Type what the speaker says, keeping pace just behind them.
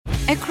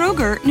At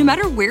Kroger, no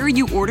matter where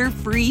you order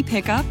free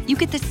pickup, you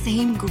get the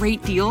same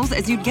great deals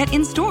as you'd get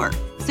in-store.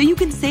 So you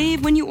can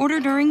save when you order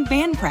during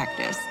band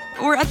practice,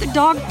 or at the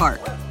dog park,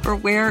 or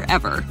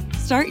wherever.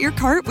 Start your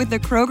cart with the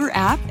Kroger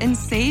app and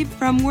save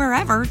from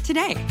wherever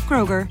today.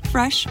 Kroger,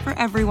 fresh for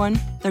everyone.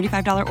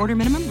 $35 order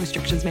minimum.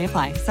 Restrictions may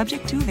apply.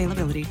 Subject to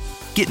availability.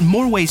 Get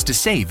more ways to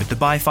save at the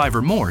Buy 5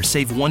 or More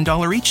Save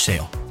 $1 each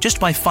sale.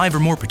 Just buy 5 or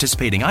more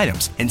participating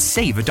items and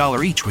save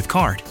 $1 each with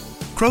card.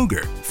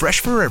 Kroger, fresh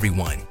for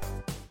everyone.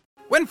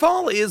 When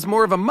fall is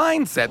more of a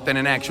mindset than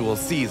an actual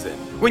season.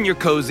 When your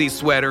cozy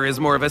sweater is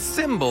more of a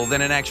symbol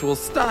than an actual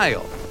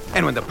style.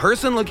 And when the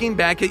person looking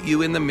back at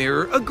you in the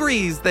mirror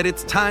agrees that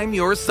it's time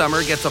your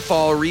summer gets a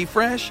fall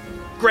refresh,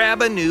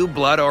 grab a new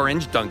Blood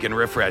Orange Dunkin'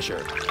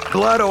 Refresher.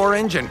 Blood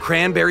orange and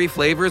cranberry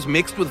flavors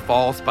mixed with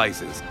fall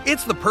spices.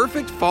 It's the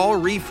perfect fall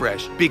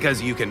refresh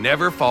because you can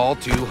never fall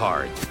too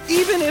hard.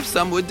 Even if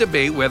some would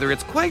debate whether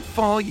it's quite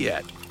fall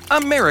yet.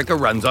 America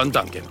runs on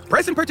Dunkin'.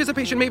 Price and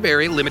participation may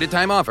vary. Limited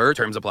time offer.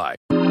 Terms apply.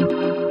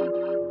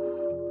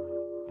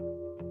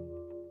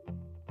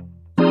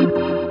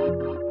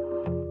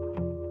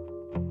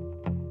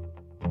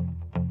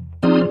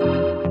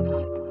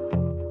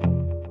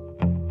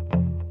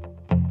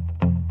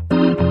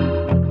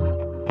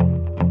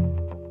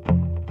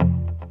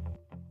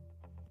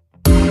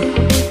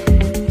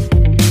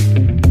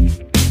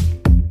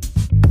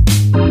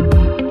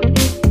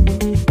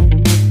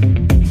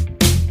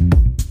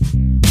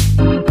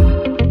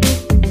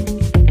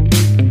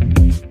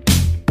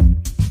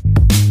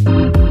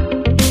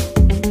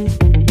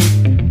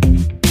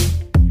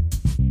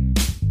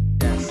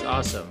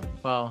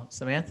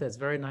 Samantha, it's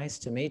very nice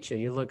to meet you.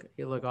 You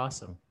look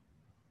awesome.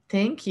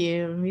 Thank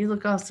you. You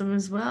look awesome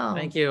as well.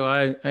 Thank you.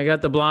 I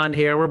got the blonde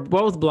hair. We're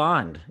both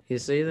blonde. You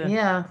see that?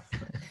 Yeah.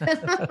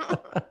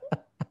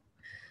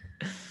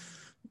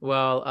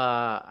 Well,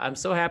 I'm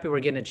so happy we're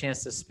getting a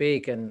chance to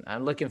speak, and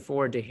I'm looking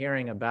forward to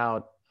hearing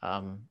about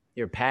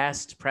your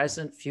past,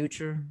 present,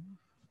 future,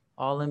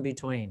 all in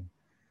between.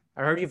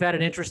 I heard you've had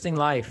an interesting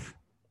life.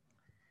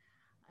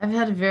 I've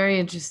had a very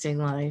interesting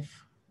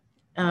life.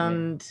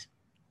 And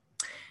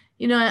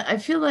I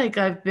feel like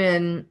I've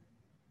been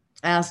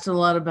asked a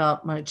lot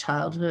about my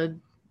childhood,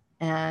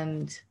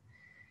 and,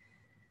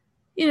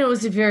 it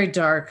was a very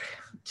dark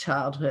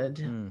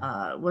childhood.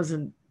 I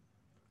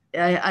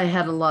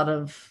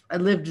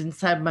lived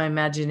inside my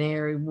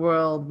imaginary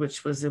world,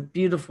 which was a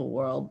beautiful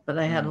world, but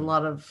I had a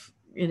lot of,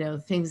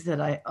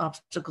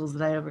 obstacles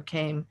that I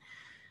overcame.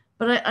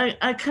 But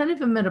I kind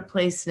of am at a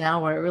place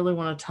now where I really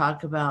want to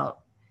talk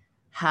about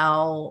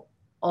how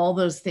all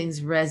those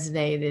things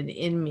resonated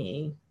in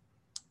me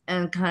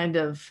and kind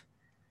of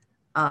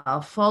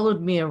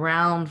followed me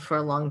around for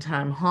a long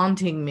time,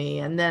 haunting me,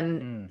 and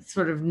then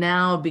sort of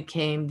now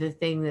became the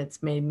thing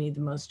that's made me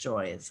the most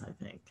joyous, I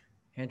think.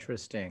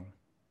 Interesting.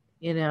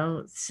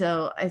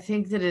 So I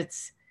think that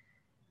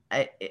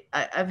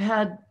I've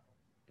had,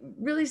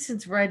 really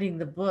since writing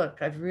the book,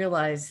 I've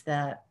realized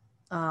that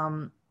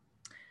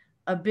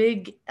a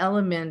big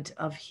element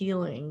of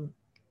healing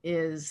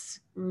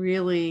is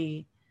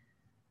really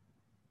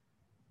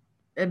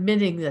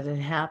admitting that it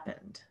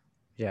happened.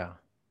 Yeah.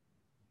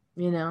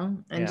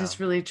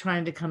 Just really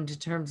trying to come to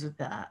terms with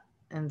that.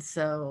 And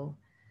so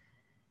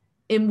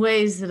in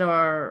ways that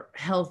are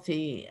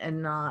healthy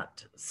and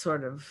not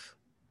sort of,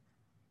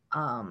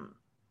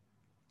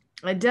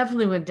 I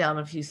definitely went down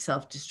a few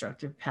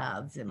self-destructive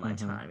paths in my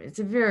time. It's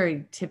a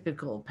very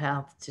typical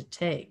path to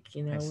take,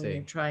 when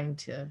you're trying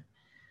to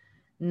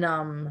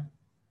numb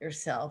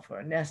yourself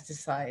or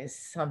anesthetize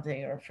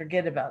something or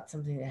forget about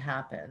something that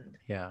happened.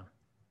 Yeah.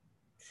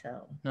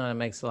 So. No, it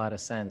makes a lot of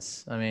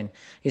sense. I mean,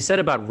 you said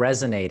about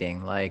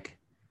resonating, like,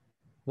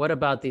 what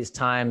about these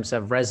times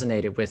have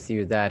resonated with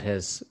you that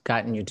has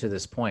gotten you to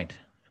this point?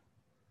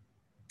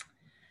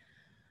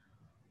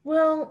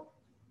 Well,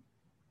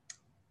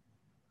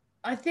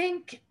 I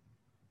think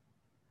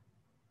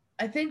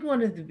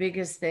one of the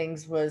biggest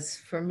things was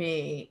for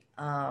me,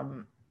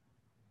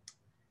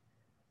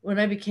 when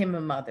I became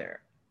a mother,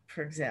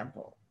 for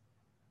example,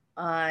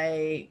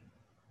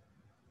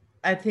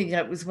 I think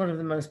that was one of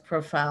the most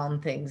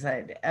profound things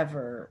I'd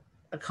ever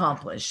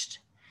accomplished.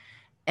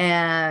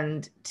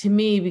 And to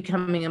me,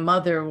 becoming a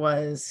mother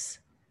was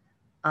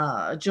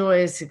a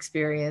joyous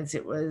experience.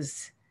 It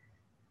was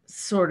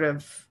sort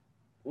of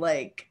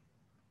like,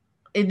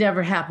 it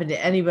never happened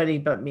to anybody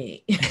but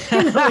me.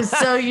 It was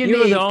so unique.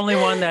 You were the only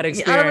one that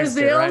experienced it. I was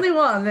the only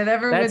one that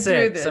ever went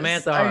through this.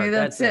 Samantha Hart.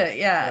 That's it.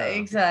 Yeah,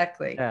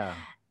 exactly. Yeah.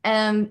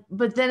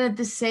 But then at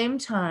the same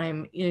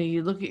time,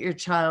 you look at your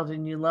child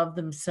and you love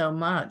them so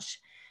much.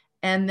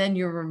 And then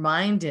you're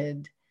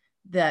reminded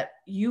that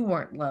you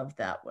weren't loved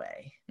that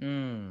way.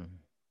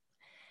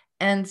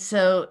 And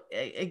so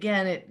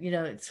again,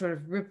 it sort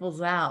of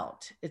ripples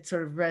out, it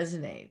sort of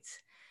resonates.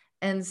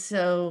 And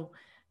so,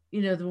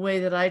 the way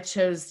that I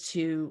chose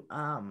to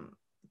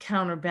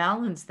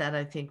counterbalance that,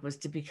 I think, was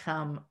to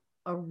become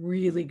a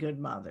really good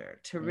mother,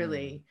 to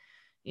really,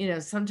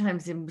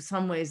 sometimes in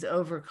some ways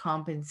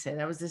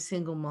overcompensate. I was a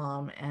single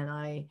mom, and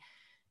I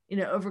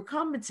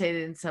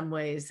overcompensated in some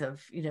ways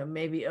of,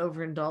 maybe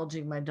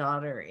overindulging my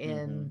daughter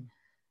in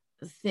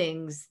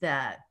things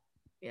that,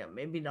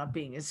 maybe not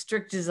being as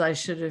strict as I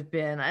should have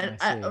been. I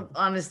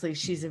honestly,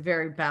 she's a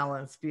very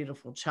balanced,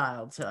 beautiful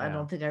child. So I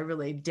don't think I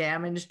really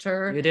damaged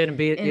her. You didn't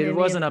it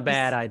wasn't a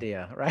bad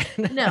idea, right?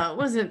 No,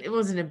 it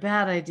wasn't a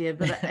bad idea,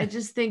 but I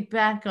just think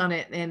back on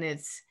it, and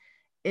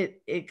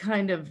it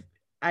kind of,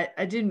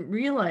 I didn't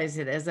realize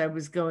it as I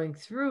was going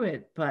through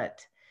it,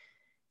 but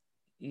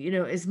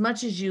as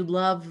much as you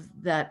love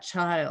that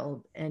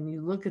child and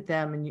you look at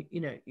them and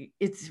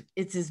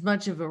it's as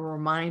much of a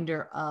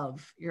reminder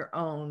of your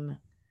own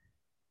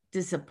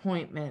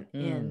disappointment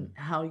in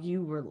how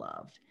you were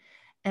loved.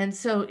 And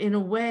so in a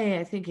way,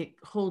 I think it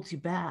holds you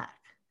back.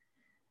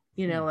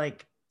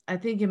 Like, I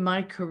think in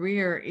my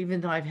career,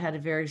 even though I've had a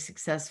very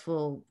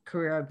successful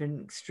career, I've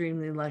been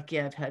extremely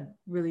lucky. I've had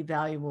really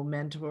valuable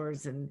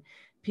mentors and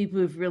people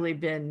who've really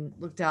been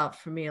looked out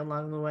for me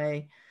along the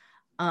way.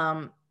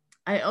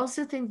 I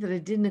also think that I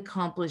didn't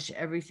accomplish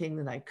everything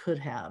that I could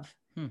have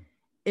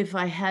if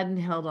I hadn't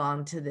held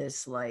on to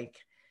this like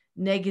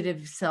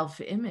negative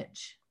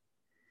self-image.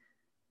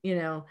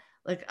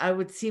 Like I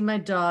would see my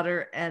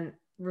daughter, and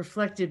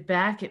reflected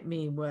back at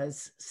me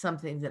was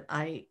something that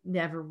I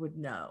never would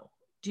know.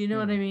 Do you know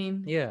what I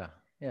mean? Yeah.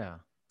 Yeah.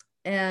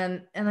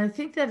 And I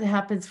think that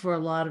happens for a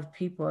lot of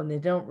people, and they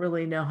don't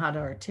really know how to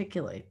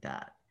articulate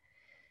that.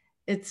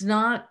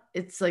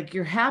 It's like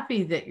you're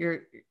happy that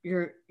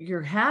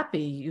you're happy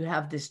you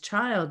have this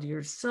child,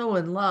 you're so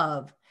in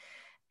love,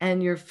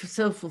 and you're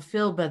so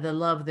fulfilled by the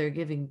love they're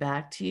giving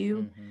back to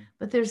you,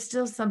 but there's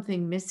still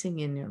something missing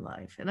in your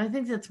life. And I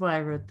think that's why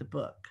I wrote the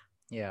book.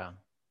 Yeah.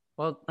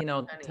 Well,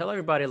 tell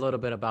everybody a little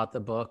bit about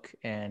the book,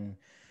 and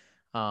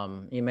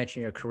you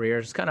mentioned your career.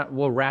 Just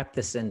we'll wrap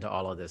this into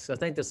all of this. I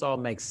think this all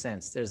makes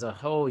sense. There's a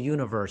whole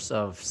universe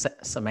of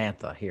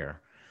Samantha here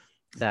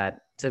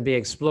that to be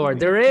explored.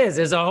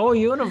 There's a whole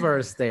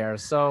universe there.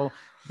 So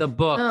the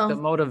book, the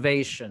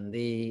motivation,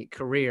 the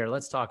career,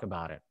 let's talk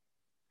about it.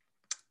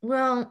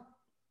 Well,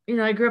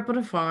 I grew up on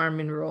a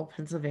farm in rural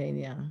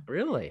Pennsylvania.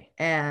 Really?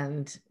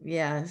 And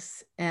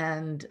yes.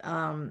 And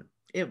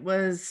it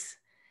was,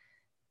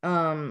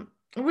 I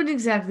wouldn't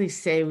exactly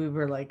say we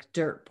were like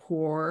dirt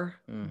poor,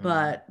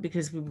 but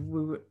because we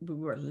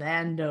were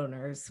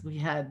landowners, we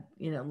had,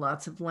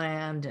 lots of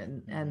land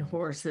and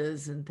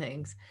horses and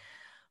things.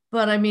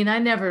 But I mean, I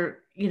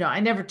never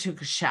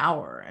took a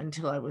shower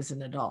until I was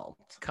an adult.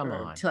 Come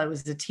on. Until I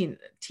was a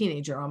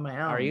teenager on my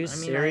own. Are you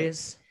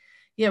serious?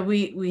 Yeah,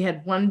 we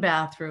had one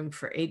bathroom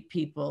for 8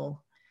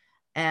 people,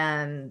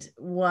 and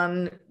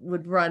one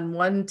would run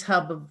one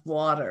tub of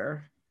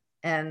water,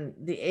 and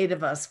the 8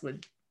 of us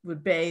would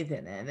bathe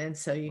in it. And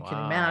so you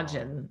can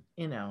imagine,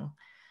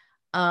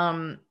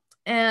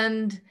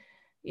 and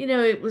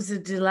it was a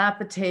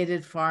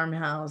dilapidated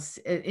farmhouse.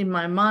 In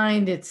my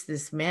mind, it's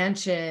this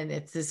mansion,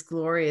 it's this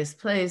glorious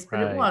place,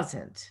 but it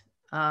wasn't.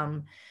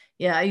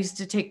 I used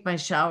to take my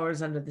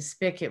showers under the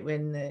spigot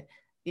when the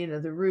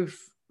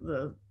roof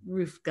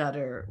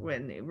gutter,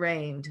 when it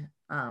rained.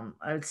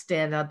 I would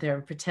stand out there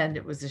and pretend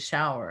it was a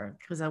shower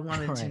because I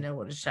wanted to know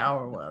what a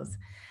shower was.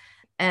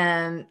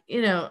 And,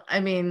 I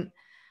mean,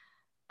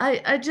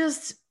 I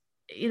just,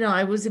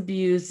 I was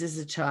abused as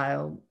a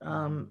child.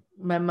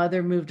 My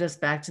mother moved us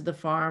back to the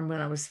farm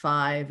when I was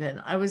 5,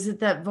 and I was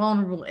at that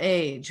vulnerable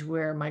age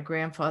where my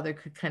grandfather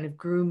could kind of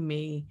groom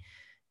me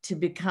to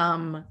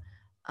become,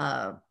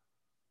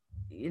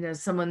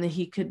 someone that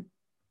he could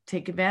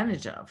take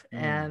advantage of.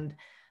 And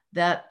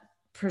that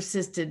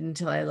persisted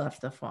until I left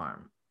the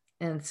farm.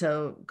 And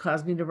so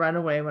caused me to run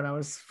away when I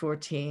was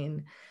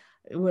 14.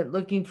 I went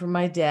looking for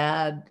my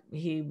dad.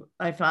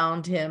 I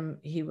found him.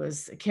 He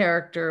was a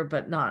character,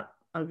 but not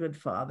a good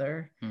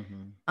father.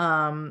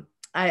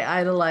 I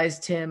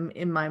idolized him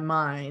in my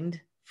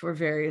mind for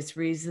various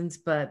reasons,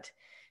 but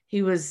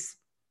to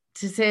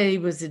say he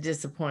was a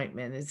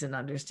disappointment is an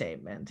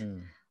understatement.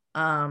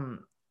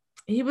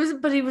 He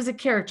was a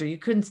character. You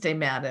couldn't stay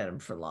mad at him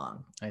for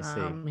long. I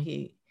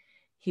see.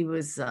 He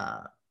was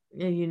a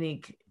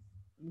unique,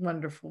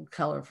 wonderful,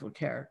 colorful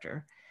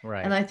character.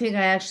 Right. And I think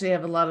I actually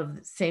have a lot of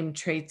the same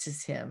traits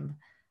as him,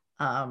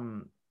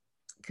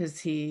 because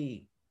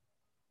he's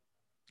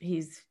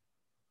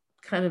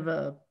kind of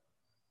a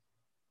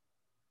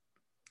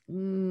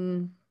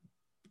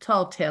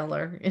tall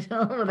tailor,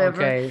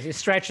 whatever. Okay, he's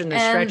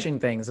stretching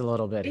things a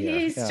little bit here.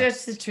 He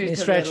stretched the truth.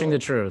 He's stretching the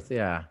truth,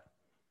 yeah.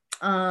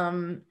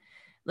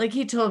 Like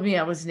he told me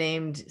I was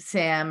named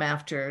Sam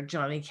after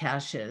Johnny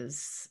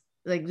Cash's,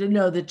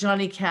 that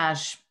Johnny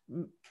Cash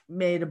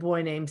made a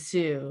boy named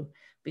Sue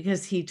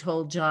because he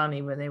told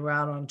Johnny when they were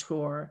out on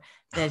tour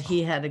that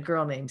he had a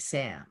girl named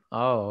Sam.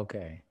 Oh,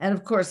 okay. And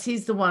of course,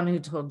 he's the one who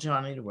told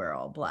Johnny to wear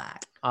all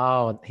black.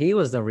 Oh, he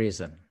was the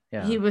reason.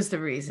 Yeah. He was the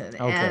reason.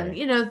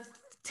 Okay. And,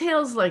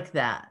 tales like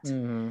that.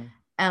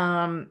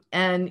 And,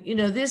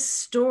 this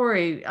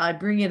story, I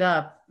bring it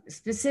up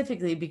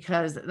specifically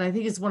because, and I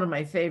think it's one of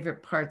my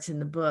favorite parts in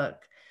the book,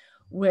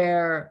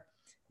 where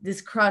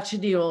this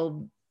crotchety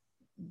old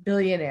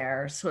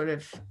billionaire sort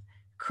of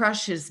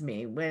crushes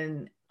me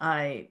when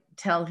I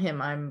tell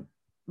him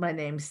my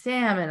name's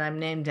Sam and I'm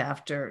named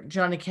after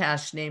Johnny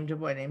Cash, named a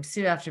boy named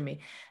Sue after me.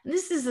 And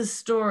this is a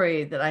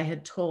story that I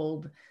had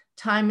told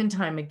time and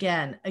time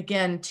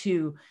again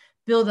to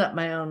build up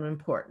my own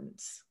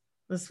importance.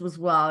 This was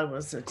while I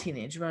was a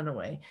teenage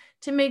runaway,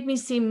 to make me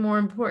seem more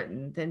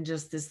important than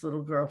just this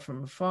little girl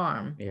from a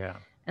farm. Yeah.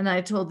 And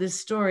I told this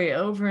story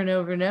over and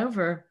over and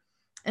over,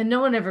 and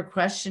no one ever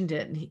questioned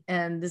it.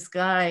 And this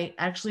guy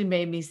actually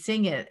made me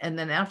sing it. And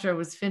then after I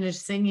was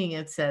finished singing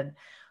it, said,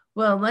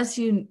 well, unless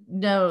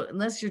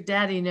your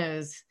daddy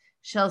knows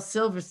Shel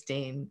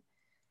Silverstein,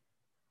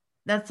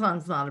 that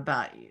song's not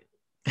about you.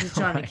 Because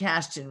Johnny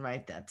Cash didn't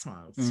write that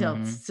song.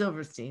 Shel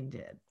Silverstein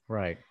did.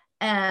 Right.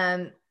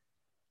 And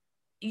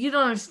you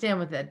don't understand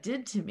what that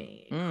did to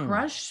me. It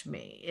crushed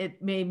me.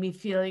 It made me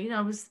feel,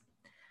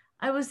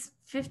 I was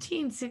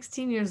 15,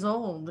 16 years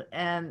old,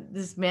 and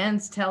this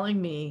man's telling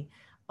me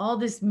all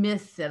this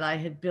myth that I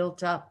had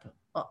built up,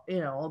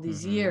 all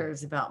these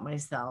years about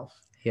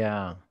myself.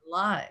 Yeah.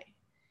 Lie.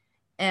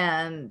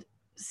 And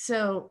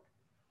so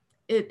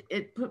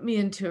it put me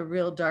into a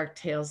real dark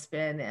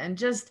tailspin, and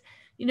just,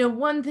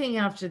 one thing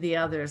after the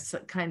other, so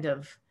kind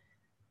of,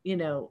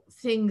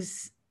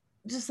 things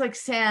just like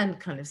sand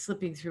kind of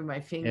slipping through my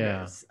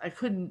fingers.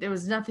 Yeah. There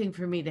was nothing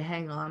for me to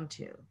hang on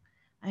to.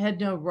 I had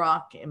no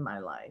rock in my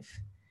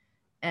life.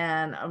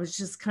 And I was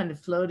just kind of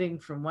floating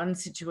from one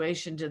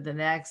situation to the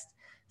next.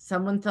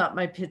 Someone thought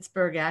my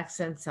Pittsburgh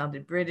accent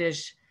sounded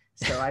British,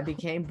 so I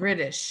became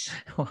British.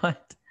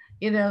 What?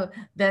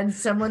 Then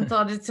someone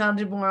thought it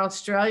sounded more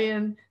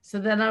Australian, so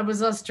then I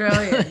was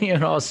Australian. You're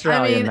an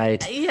Australian,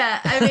 mate. Yeah,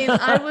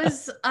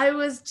 I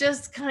was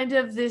just kind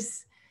of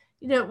this,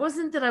 it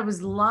wasn't that I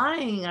was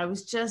lying. I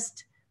was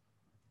just,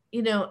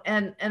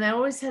 and I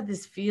always had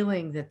this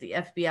feeling that the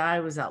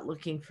FBI was out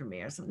looking for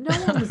me or something.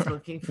 No one was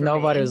looking for me.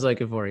 Nobody was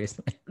looking for you.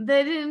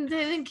 They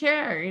didn't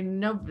care.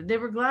 They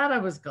were glad I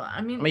was gone.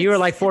 I mean, you were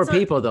like four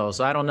people though,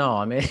 so I don't know.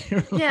 I mean,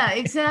 yeah,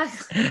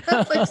 exactly.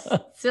 That's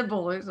like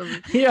Sybil or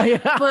something. Yeah.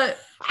 But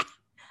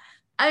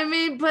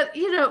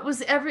it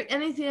was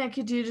anything I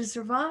could do to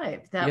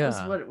survive. That was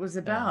what it was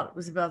about. It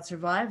was about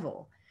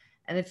survival.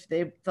 And if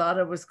they thought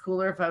it was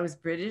cooler if I was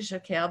British,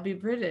 okay, I'll be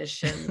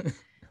British. And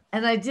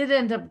and I did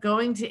end up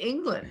going to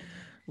England.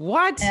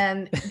 What?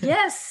 And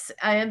yes,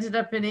 I ended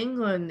up in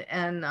England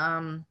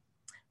and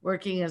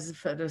working as a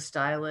photo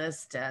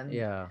stylist.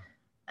 And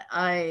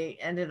I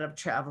ended up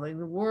traveling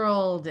the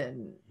world.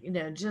 And,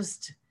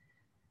 just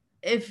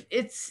if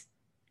it's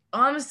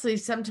honestly,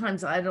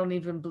 sometimes I don't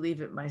even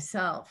believe it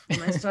myself.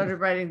 When I started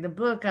writing the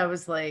book, I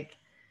was like,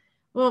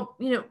 well,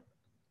 it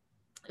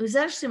was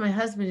actually my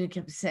husband who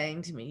kept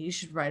saying to me, you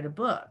should write a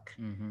book.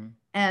 Mm-hmm.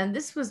 And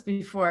this was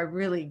before I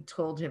really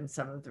told him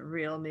some of the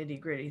real nitty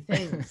gritty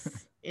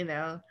things,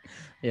 Yeah.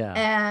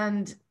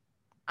 And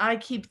I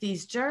keep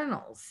these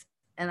journals,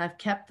 and I've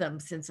kept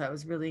them since I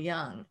was really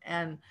young.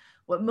 And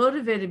what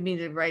motivated me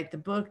to write the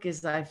book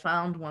is I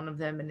found one of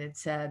them, and it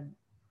said,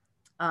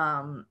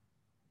 I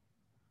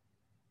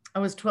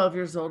was 12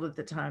 years old at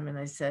the time. And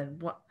I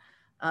said,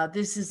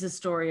 this is a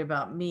story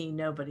about me,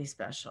 nobody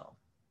special.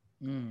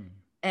 Mm.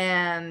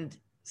 And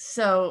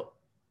so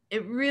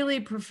it really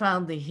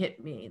profoundly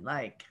hit me,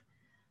 like,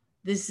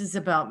 this is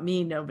about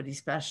me, nobody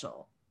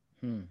special.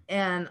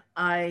 And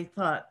I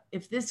thought,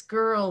 if this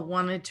girl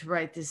wanted to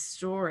write this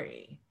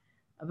story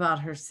about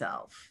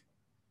herself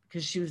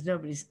because she was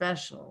nobody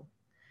special,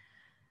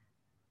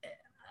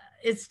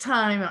 it's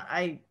time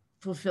I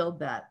fulfilled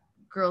that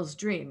girl's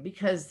dream,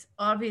 because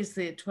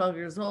obviously at 12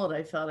 years old,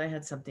 I felt I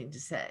had something to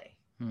say.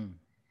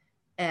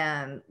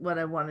 And what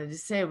I wanted to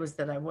say was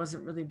that I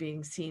wasn't really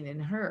being seen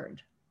and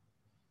heard.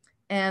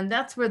 And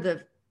that's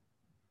where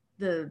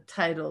the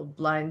title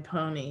Blind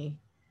Pony,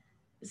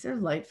 is there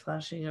light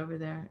flashing over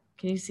there?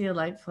 Can you see a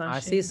light flashing? I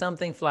see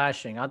something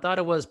flashing. I thought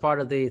it was part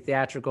of the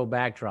theatrical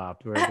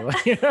backdrop we're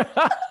doing.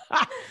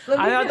 I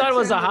thought it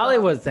was a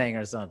Hollywood thing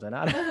or something.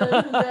 No,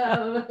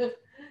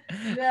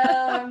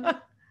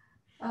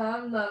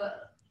 I'm not.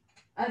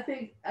 I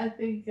think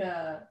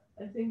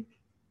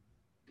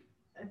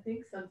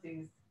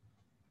something's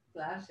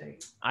flashing.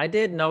 I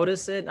did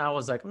notice it. I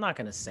was like, I'm not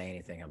going to say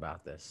anything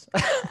about this.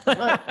 Just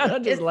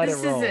let it roll. This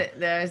is it.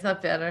 There, is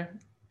that better?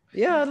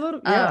 Yeah, a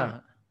little. Yeah.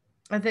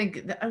 I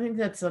think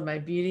that's my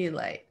beauty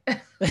light.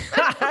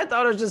 I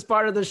thought it was just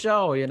part of the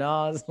show.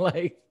 It's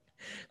like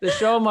the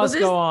show must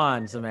go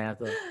on,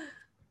 Samantha.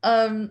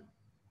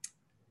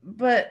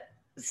 But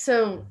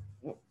so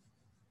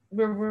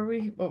where were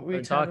we? What were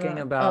we talking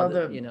about?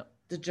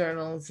 The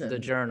journals. The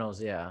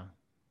journals, yeah.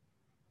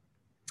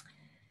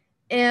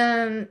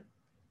 And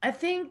I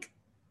think,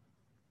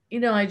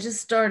 I just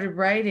started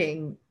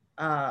writing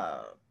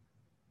about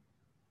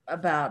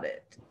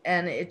it,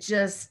 and it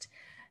just,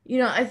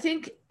 I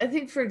think,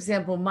 for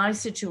example, my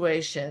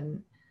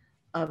situation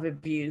of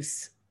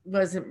abuse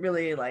wasn't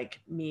really like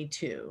Me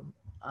Too.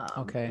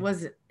 Okay.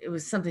 It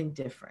was something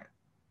different,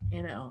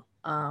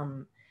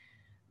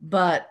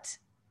 but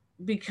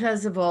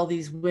because of all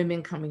these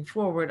women coming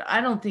forward, I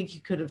don't think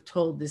you could have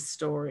told this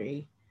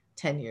story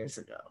 10 years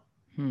ago.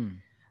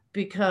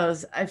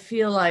 because I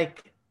feel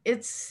like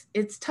it's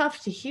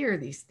tough to hear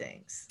these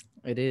things.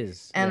 It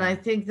is. And Yeah. I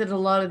think that a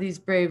lot of these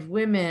brave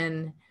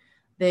women,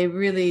 they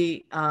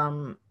really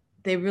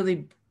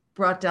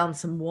brought down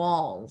some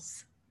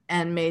walls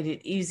and made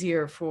it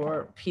easier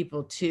for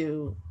people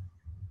to,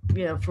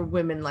 for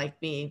women like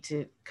me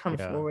to come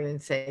Yeah. forward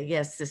and say,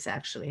 yes, this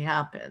actually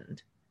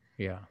happened.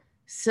 Yeah.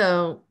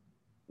 So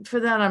for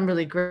that, I'm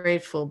really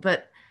grateful.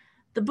 But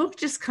the book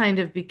just kind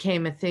of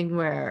became a thing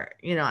where,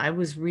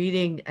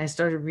 I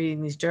started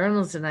reading these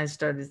journals, and I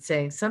started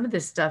saying some of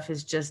this stuff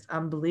is just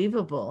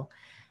unbelievable.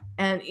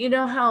 And you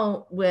know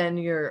how when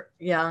you're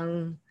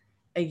young,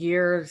 a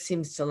year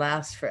seems to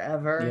last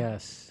forever.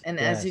 Yes. And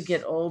yes. as you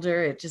get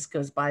older, it just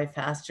goes by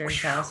faster and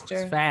It's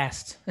faster.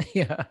 fast.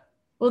 Yeah.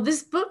 Well,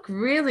 this book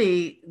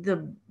really,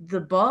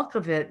 the bulk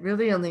of it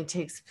really only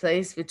takes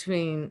place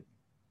between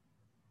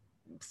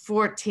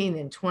 14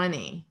 and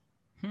 20.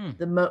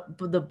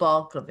 The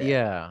bulk of it.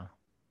 Yeah.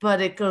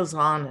 But it goes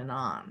on and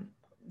on.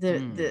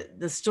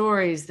 The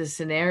stories, the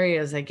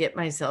scenarios I get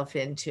myself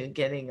into,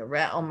 getting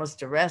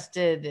almost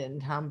arrested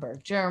in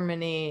Hamburg,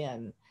 Germany,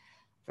 and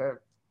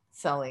for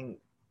selling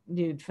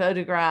nude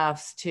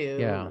photographs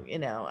to,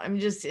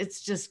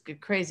 it's just a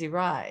crazy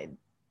ride.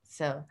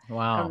 So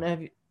Wow. I don't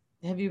know.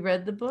 Have you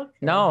read the book?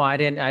 No, I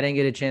didn't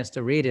get a chance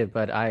to read it,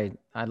 but I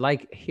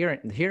like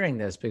hearing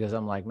this, because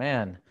I'm like,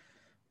 man,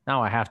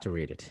 now I have to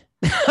read it.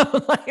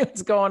 Like,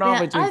 what's going on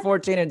between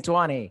 14 and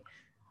 20?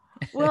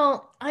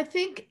 Well, I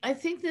think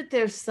that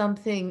there's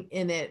something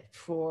in it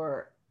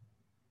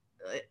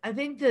I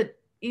think that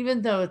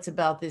even though it's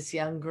about this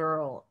young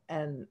girl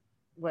and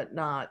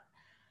whatnot,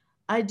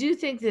 I do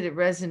think that it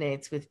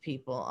resonates with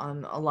people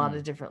on a lot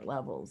of different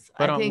levels.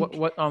 But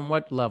on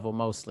what level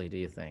mostly do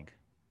you think?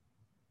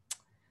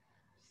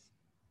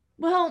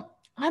 Well,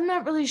 I'm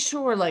not really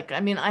sure.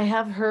 I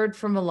have heard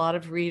from a lot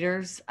of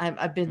readers.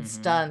 I've been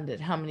stunned at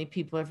how many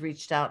people have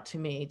reached out to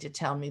me to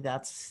tell me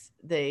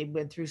they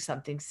went through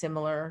something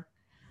similar.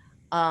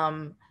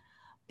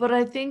 But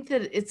I think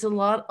that it's a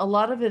lot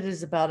of it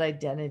is about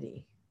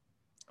identity.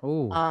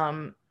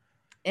 Oh.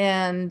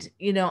 And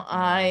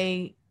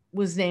I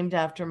was named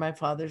after my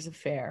father's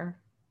affair.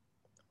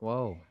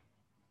 Whoa.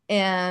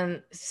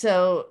 And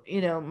so,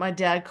 my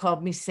dad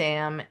called me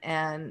Sam,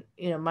 and,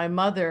 my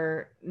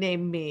mother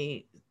named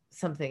me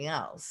something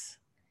else.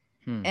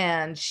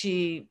 And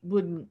she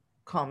wouldn't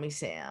call me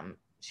Sam.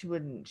 She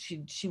wouldn't,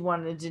 she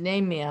wanted to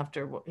name me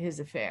after his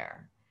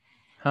affair.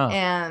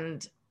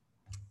 And,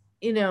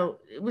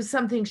 it was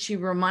something she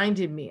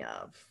reminded me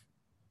of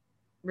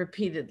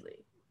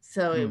repeatedly.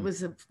 So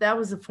that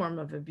was a form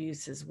of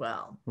abuse as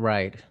well.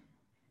 Right.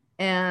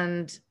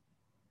 And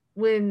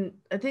when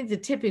I think the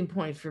tipping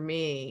point for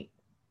me,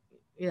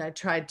 I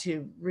tried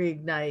to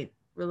reignite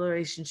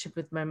relationship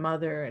with my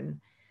mother, and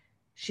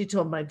she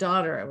told my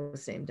daughter I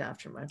was named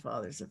after my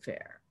father's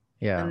affair.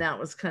 Yeah. And that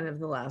was kind of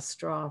the last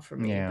straw for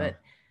me. Yeah.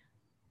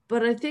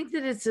 But I think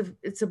that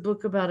it's a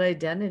book about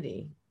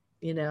identity,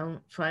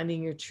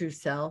 finding your true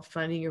self,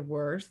 finding your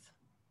worth.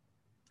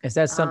 Is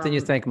that something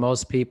you think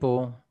most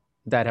people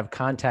that have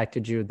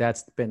contacted you,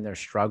 that's been their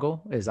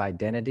struggle, is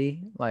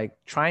identity? Like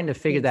trying to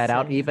figure that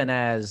out, even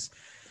as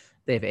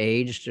they've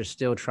aged, they're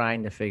still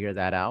trying to figure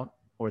that out,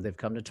 or they've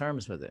come to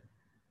terms with it?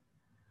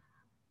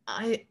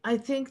 I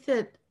think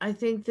that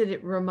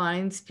it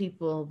reminds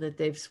people that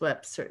they've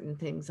swept certain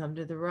things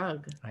under the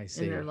rug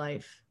in their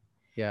life.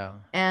 Yeah.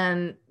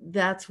 And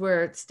that's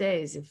where it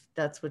stays, if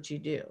that's what you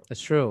do.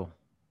 That's true.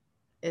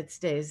 It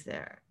stays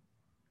there.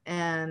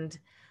 And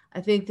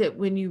I think that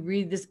when you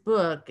read this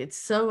book, it's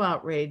so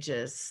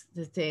outrageous,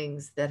 the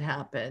things that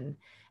happen.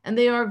 And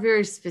they are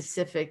very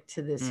specific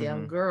to this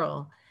young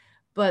girl,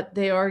 but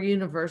they are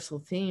universal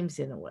themes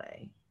in a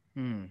way.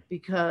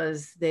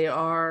 Because they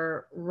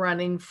are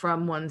running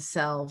from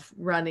oneself,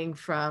 running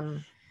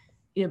from,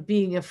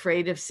 being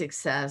afraid of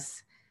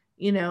success.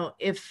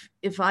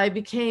 If I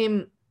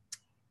became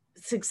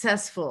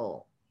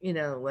successful,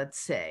 let's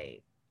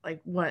say, like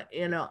what,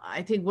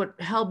 I think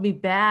what held me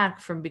back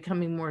from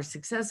becoming more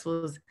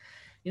successful is,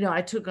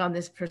 I took on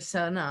this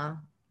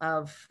persona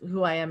of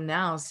who I am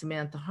now,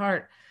 Samantha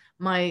Hart.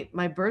 My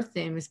birth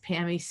name is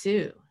Pammy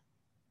Sue.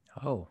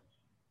 Oh.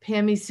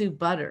 Pammy Sue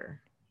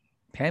Butter.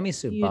 Pammy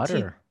Sue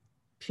Butter.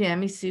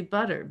 Pammy Sue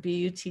Butter,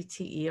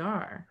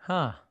 Butter.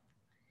 Huh.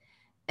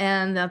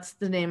 And that's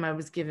the name I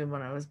was given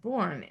when I was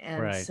born.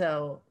 And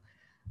so,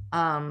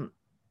 I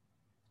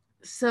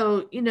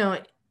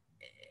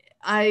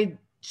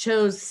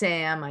chose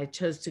Sam. I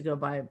chose to go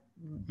by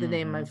the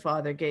name my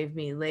father gave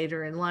me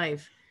later in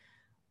life.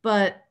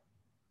 But,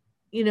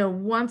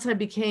 once I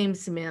became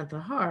Samantha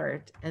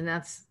Hart, and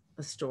that's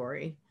a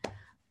story,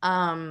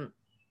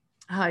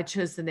 how I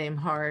chose the name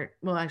Hart.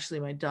 Well,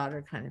 actually my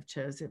daughter kind of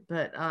chose it,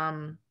 but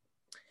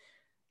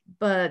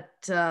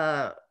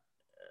yeah,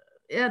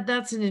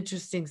 that's an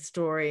interesting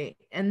story.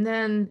 And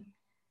then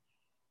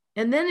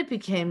it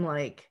became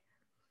like,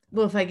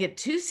 well, if I get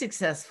too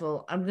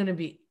successful, I'm going to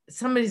be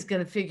somebody's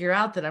going to figure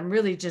out that I'm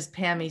really just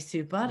Pammy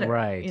Sue Butter.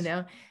 Right. You know,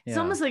 it's Yeah.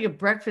 almost like a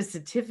Breakfast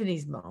at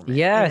Tiffany's moment.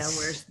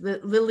 Yes. You know, where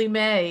Lily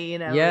Mae, you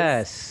know,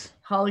 Yes. is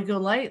Holly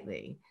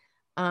Golightly.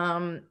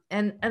 And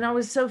I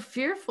was so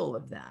fearful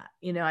of that.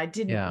 You know, I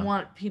didn't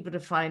want people to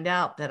find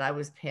out that I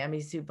was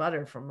Pammy Sue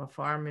Butter from a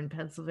farm in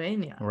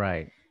Pennsylvania.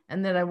 Right.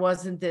 And that I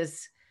wasn't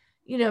this,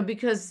 you know,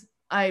 because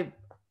I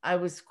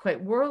was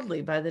quite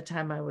worldly by the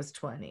time I was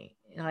 20.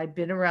 And I'd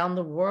been around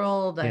the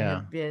world. I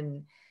had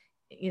been,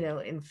 you know,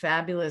 in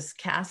fabulous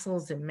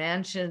castles and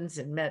mansions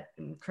and met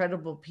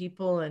incredible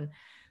people. And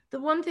the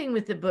one thing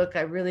with the book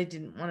I really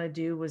didn't want to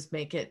do was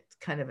make it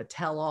kind of a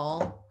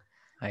tell-all.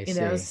 You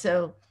know,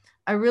 so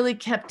I really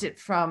kept it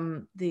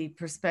from the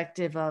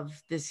perspective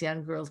of this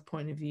young girl's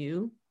point of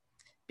view,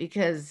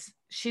 because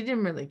she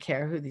didn't really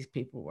care who these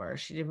people were.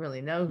 She didn't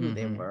really know who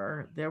they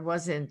were. There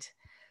wasn't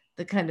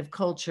the kind of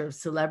culture of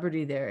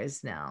celebrity there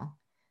is now.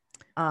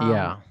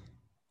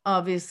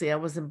 Obviously I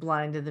wasn't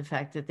blind to the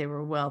fact that they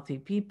were wealthy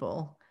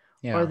people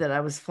or that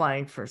I was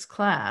flying first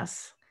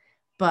class,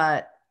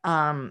 but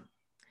I'm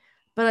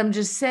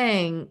just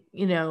saying,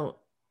 you know,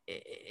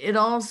 it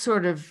all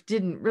sort of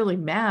didn't really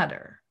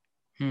matter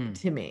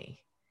to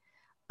me.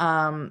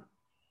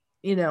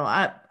 You know,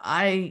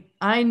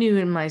 I knew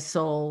in my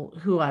soul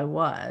who I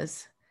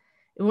was.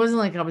 It wasn't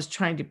like I was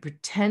trying to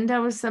pretend I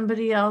was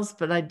somebody else,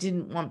 but I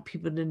didn't want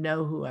people to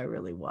know who I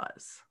really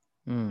was,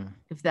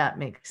 if that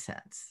makes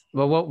sense.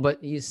 Well,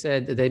 but you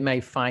said that they may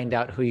find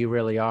out who you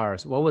really are.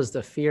 So what was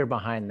the fear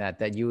behind that?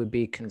 That you would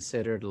be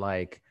considered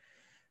like,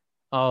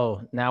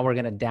 oh, now we're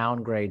going to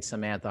downgrade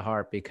Samantha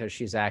Hart because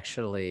she's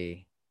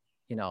actually,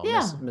 you know,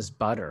 Miss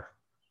Butter.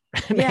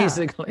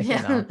 Basically, you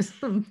know,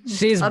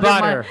 she's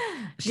butter.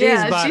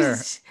 She's butter.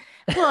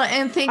 Well,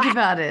 and think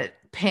about it,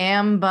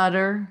 Pam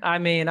Butter. I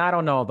mean, I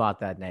don't know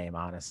about that name,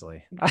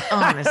 honestly.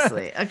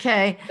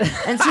 Okay.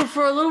 And so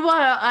for a little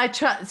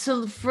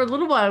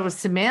while, it was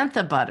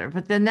Samantha Butter,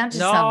 but then that just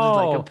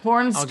sounded like a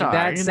porn star.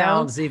 Okay, that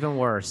sounds even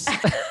worse.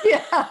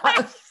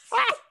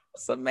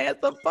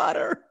 Samantha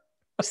Butter.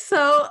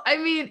 So, I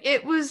mean,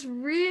 it was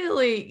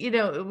really, you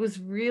know,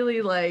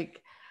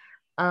 like,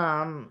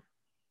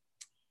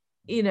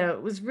 you know,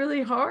 it was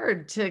really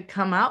hard to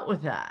come out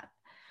with that.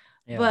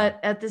 But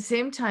at the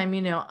same time,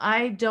 you know,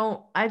 I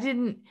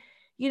didn't,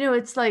 you know,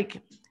 it's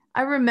like,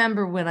 I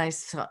remember when I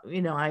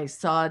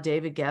saw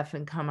David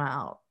Geffen come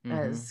out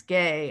as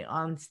gay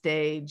on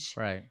stage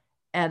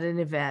at an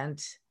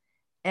event,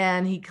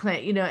 and he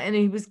claimed, you know, and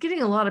he was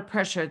getting a lot of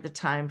pressure at the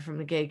time from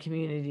the gay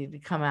community to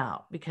come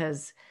out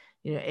because,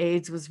 you know,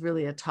 AIDS was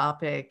really a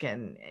topic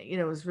and, you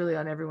know, it was really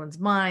on everyone's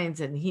minds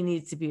and he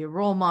needs to be a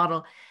role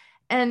model.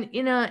 And,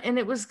 you know, and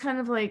it was kind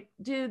of like,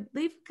 dude,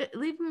 leave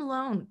him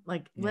alone.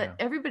 Like,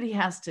 everybody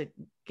has to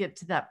get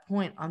to that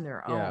point on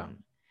their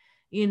own.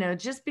 You know,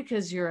 just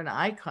because you're an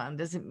icon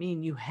doesn't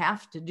mean you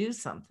have to do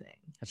something.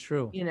 That's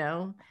true. You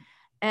know,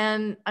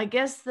 and I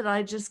guess that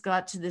I just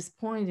got to this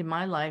point in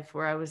my life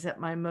where I was at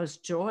my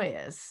most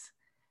joyous,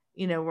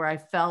 you know, where I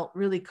felt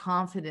really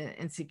confident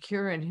and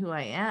secure in who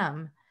I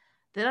am,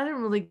 that I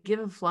didn't really give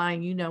a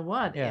flying, you know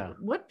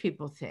what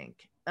people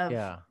think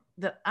of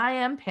that I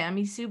am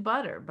Pammy Sue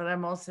Butter, but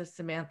I'm also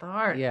Samantha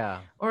Hart.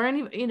 Or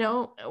any, you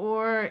know,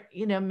 or,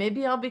 you know,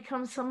 maybe I'll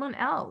become someone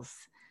else.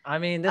 I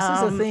mean, this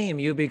is a theme,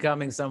 you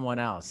becoming someone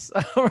else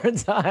over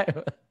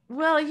time.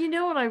 Well, you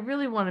know what I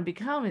really want to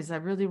become is I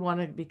really want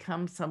to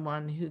become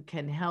someone who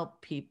can help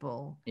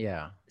people.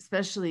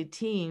 Especially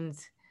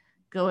teens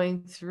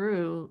going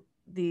through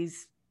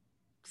these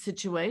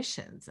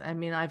situations. I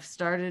mean, I've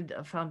started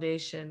a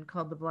foundation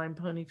called the Blind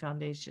Pony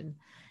Foundation.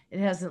 It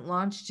hasn't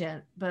launched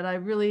yet, but I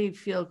really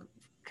feel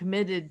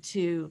committed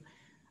to,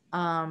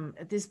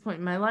 at this point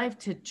in my life,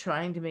 to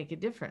trying to make a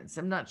difference.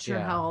 I'm not sure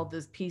how all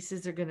those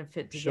pieces are going to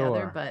fit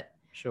together, but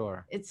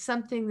it's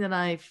something that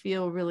I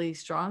feel really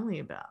strongly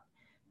about,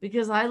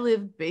 because I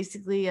lived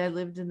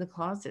in the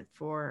closet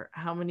for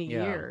how many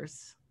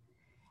years,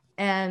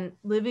 and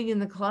living in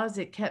the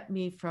closet kept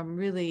me from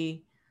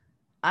really,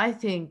 I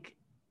think,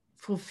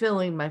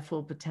 fulfilling my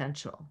full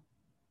potential.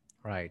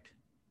 Right.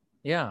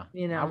 Yeah,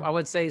 you know, I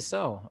would say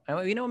so.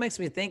 You know, it makes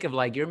me think of,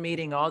 like, you're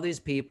meeting all these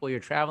people, you're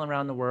traveling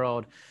around the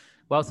world,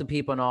 wealthy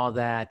people and all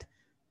that.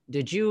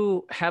 Did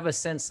you have a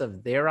sense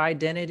of their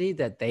identity,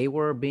 that they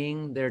were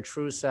being their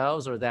true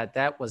selves, or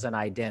that was an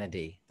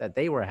identity that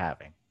they were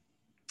having?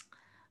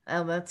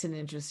 Oh, that's an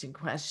interesting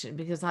question,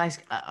 because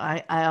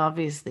I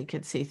obviously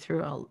could see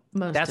through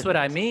most. That's what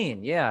I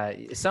mean. Yeah,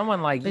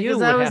 someone like you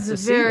would have to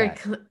see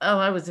that.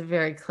 I was a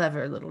very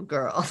clever little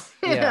girl,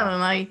 you know,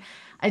 and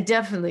I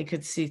definitely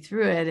could see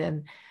through it.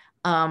 And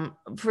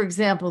for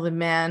example, the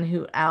man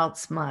who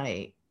outs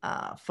my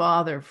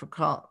father for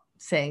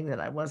saying that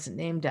I wasn't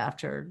named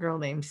after a girl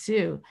named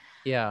Sue.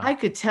 I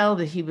could tell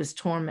that he was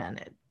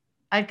tormented.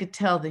 I could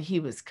tell that he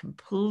was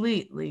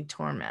completely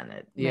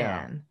tormented,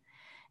 man.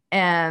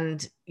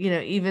 And, you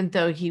know, even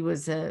though he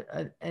was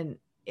an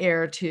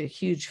heir to a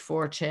huge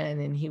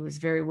fortune and he was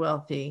very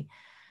wealthy,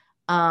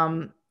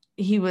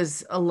 he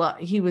was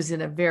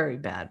in a very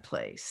bad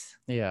place.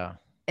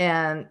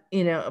 and,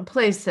 you know, a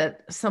place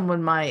that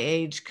someone my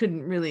age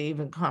couldn't really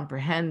even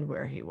comprehend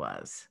where he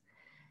was.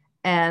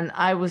 And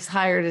I was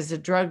hired as a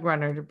drug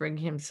runner to bring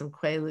him some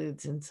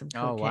Quaaludes and some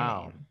cocaine. Oh,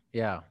 wow.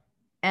 Yeah.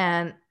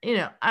 And, you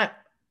know,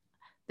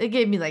 they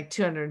gave me like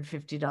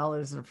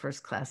 $250 on a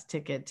first class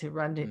ticket to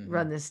run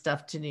this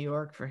stuff to New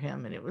York for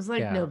him. And it was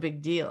like no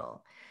big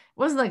deal. It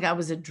wasn't like I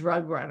was a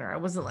drug runner. I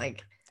wasn't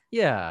like,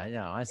 yeah,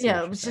 no, I see.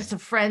 Yeah, it was just a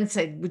friend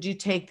said, would you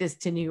take this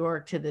to New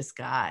York to this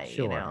guy?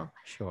 Sure, you know?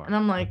 Sure. And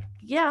I'm like,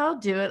 yeah, I'll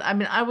do it. I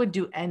mean, I would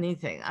do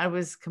anything. I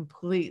was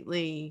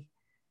completely,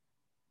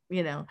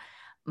 you know,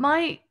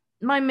 my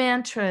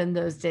mantra in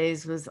those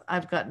days was,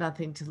 I've got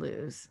nothing to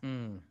lose.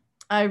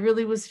 I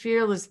really was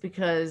fearless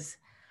because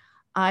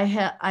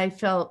I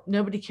felt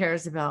nobody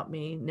cares about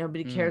me.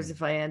 Nobody cares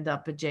if I end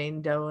up a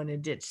Jane Doe in a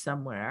ditch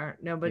somewhere.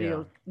 Nobody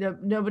will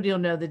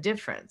know the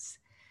difference.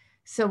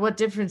 So what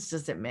difference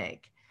does it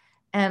make?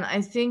 And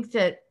I think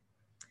that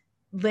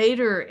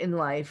later in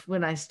life,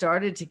 when I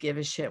started to give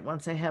a shit,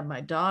 once I had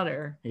my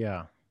daughter,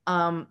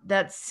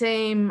 that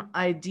same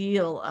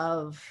ideal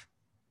of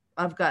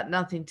I've got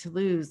nothing to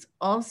lose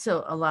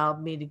also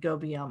allowed me to go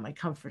beyond my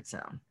comfort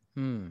zone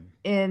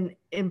in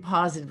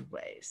positive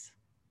ways.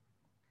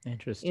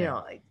 Interesting. You know,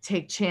 like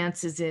take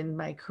chances in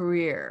my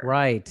career.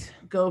 Right.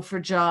 Go for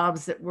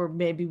jobs that were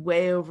maybe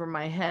way over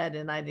my head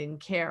and I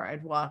didn't care.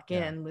 I'd walk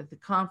in with the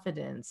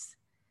confidence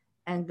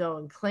and go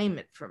and claim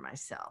it for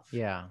myself.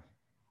 Yeah.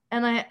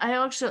 And I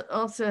also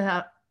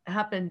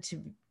happened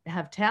to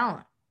have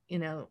talent, you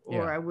know,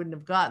 or I wouldn't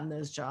have gotten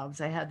those jobs.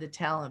 I had the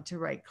talent to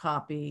write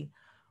copy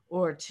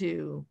or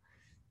to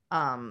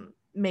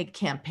make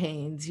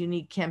campaigns,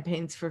 unique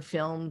campaigns for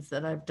films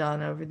that I've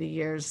done over the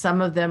years.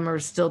 Some of them are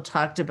still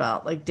talked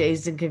about, like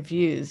Dazed and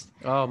Confused.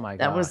 Oh my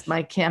God. That was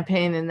my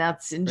campaign, and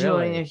that's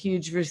enjoying a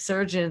huge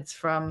resurgence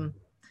from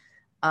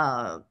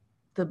the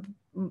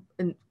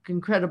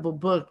incredible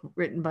book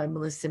written by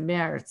Melissa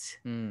Mertz.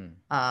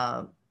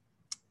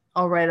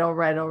 All right. Oh,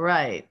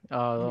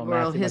 the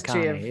oral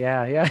history of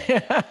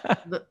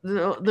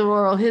the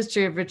oral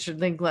history of Richard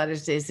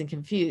Linklater's Dazed and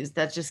Confused.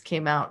 That just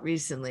came out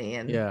recently,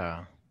 and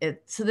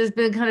so there's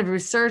been kind of a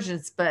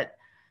resurgence. But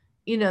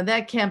you know,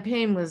 that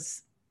campaign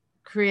was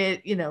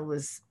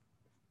was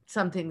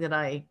something that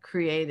I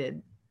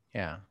created.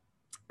 Yeah,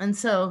 and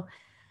so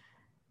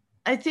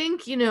I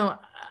think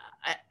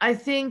I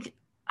think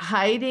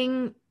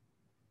hiding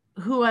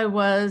who I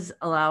was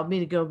allowed me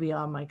to go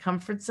beyond my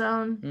comfort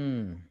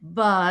zone,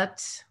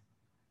 but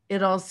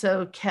it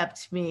also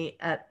kept me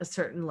at a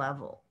certain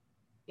level,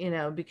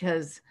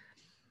 because,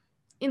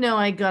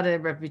 I got a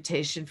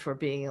reputation for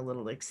being a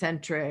little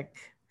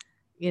eccentric,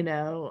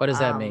 What does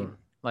that mean?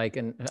 Like,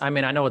 I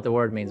know what the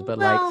word means, but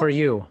like for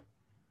you.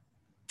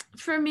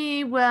 For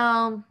me,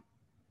 well,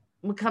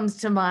 what comes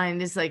to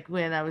mind is like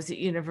when I was at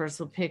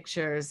Universal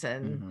Pictures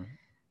and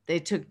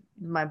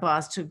my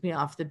boss took me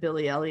off the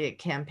Billy Elliot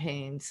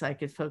campaign so I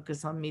could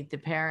focus on Meet the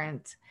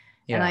Parents.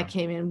 Yeah. And I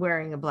came in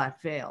wearing a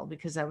black veil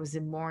because I was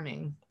in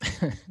mourning.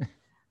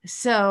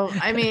 So,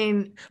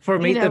 for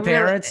Meet the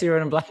Parents, you're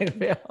in a black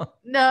veil.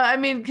 No,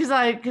 because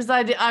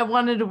I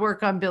wanted to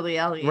work on Billy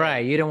Elliot.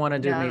 Right. You don't want to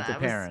do Meet the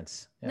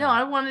Parents. No,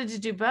 I wanted to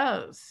do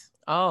both.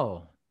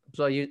 Oh,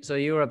 so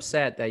you were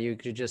upset that you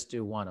could just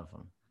do one of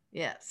them.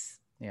 Yes.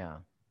 Yeah.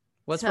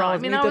 What's wrong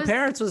with Meet the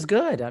Parents was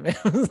good.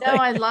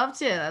 I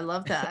loved it. I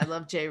loved that. I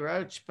love Jay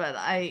Roach, but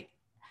I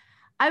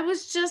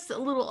was just a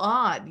little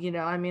odd,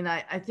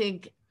 I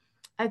think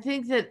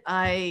that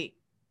I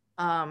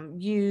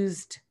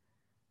used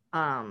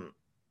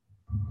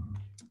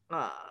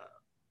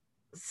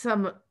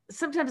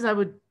sometimes I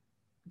would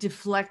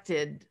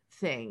deflected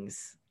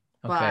things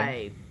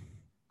by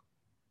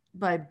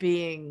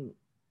being,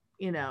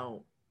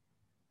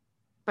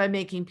 by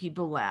making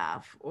people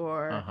laugh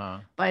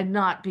or by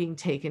not being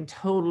taken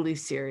totally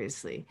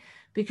seriously,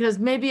 because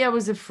maybe I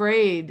was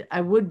afraid I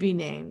would be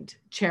named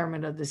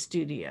chairman of the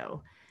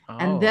studio.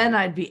 And then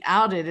I'd be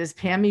outed as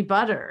Pammy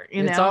Butter.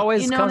 It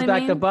always comes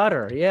back to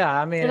butter.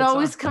 Yeah, it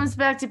always comes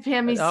back to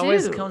Pammy Sue. It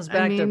always comes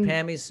back to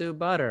Pammy Sue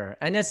Butter.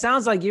 And it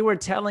sounds like you were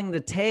telling the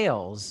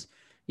tales.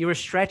 You were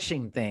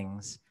stretching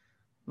things,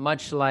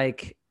 much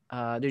like,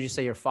 did you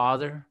say your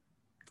father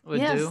would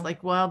do? Yes,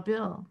 like Wild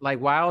Bill. Like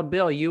Wild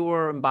Bill. You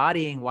were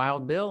embodying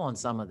Wild Bill on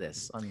some of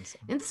this.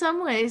 In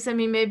some ways.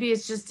 Maybe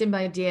it's just in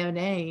my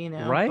DNA,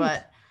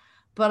 Right.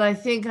 But I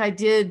think I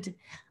did.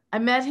 I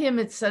met him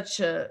at such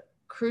a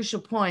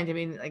crucial point.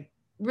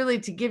 Really,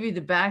 to give you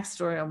the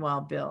backstory on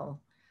Wild Bill,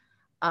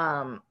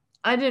 I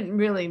didn't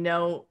really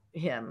know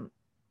him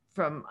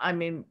from,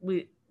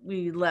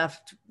 we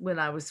left when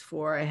I was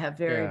 4. I have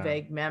very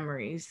vague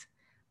memories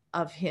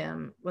of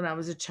him when I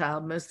was a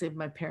child, mostly of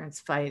my parents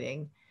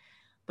fighting.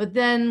 But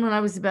then when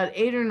I was about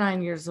 8 or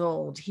 9 years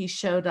old, he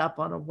showed up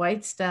on a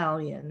white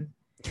stallion.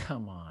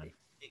 Come on.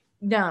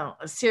 No,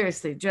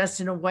 seriously, dressed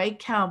in a white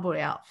cowboy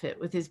outfit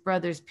with his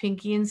brothers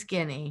Pinky and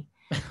Skinny.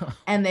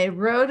 And they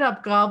rode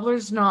up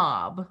Gobbler's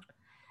Knob,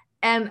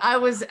 and I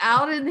was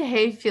out in the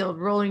hayfield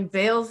rolling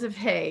bales of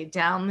hay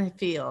down the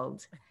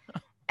field,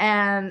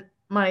 and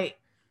my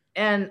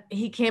And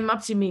he came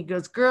up to me, he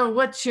goes, "Girl,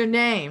 what's your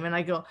name?" And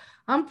I go,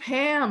 "I'm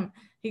Pam."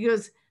 He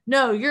goes,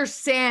 "No, you're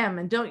Sam,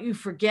 and don't you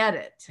forget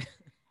it."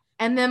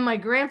 And then my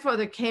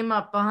grandfather came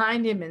up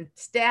behind him and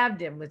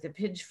stabbed him with a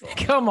pitchfork.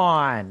 Come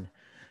on.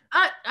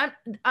 I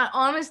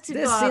honest to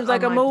This God, seems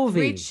like a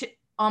movie.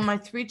 On my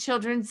 3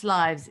 children's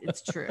lives,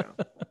 it's true.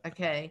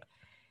 Okay.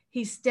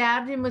 He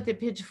stabbed him with a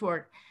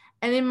pitchfork.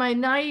 And in my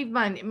naive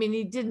mind, I mean,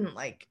 he didn't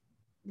like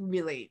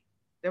really,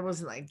 there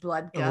wasn't like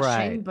blood gushing,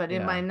 Right, but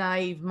in my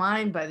naive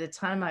mind, by the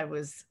time I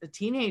was a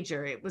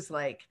teenager, it was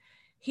like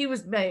he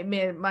was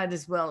might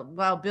as well,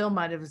 well, Bill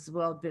might have as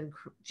well been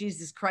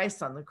Jesus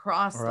Christ on the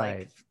cross, Right.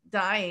 like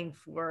dying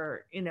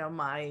for,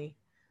 my,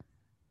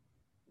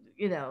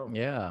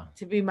 Yeah.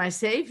 to be my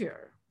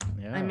savior.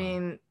 Yeah. I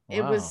mean, Wow.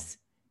 it was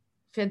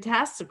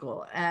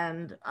fantastical.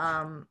 And,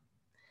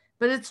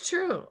 but it's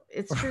true.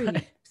 It's true. Right.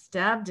 He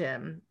stabbed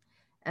him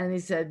and he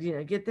said,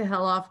 "Get the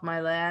hell off my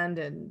land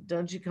and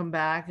don't you come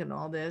back," and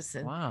all this.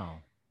 And Wow.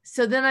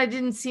 so then I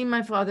didn't see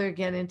my father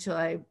again until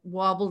I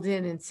wobbled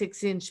in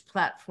 6-inch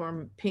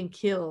platform pink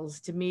heels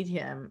to meet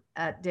him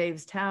at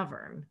Dave's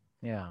Tavern.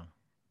 Yeah.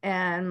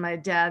 And my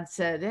dad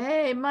said,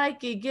 "Hey,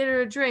 Mikey, get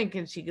her a drink."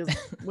 And she goes,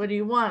 "What do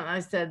you want?" And I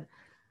said,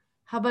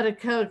 "How about a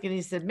Coke?" And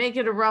he said, "Make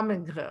it a rum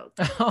and Coke."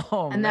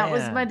 Oh, And that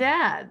was my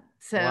dad.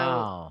 So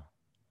wow.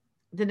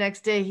 the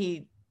next day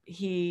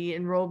he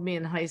enrolled me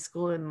in high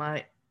school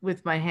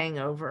with my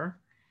hangover.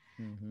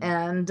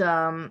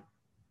 Mhm.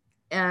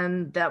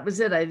 And that was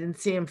it. I didn't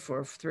see him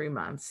for 3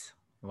 months.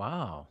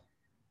 Wow.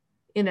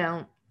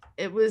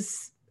 It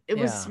was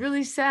Yeah.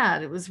 really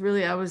sad. It was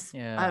really, I was,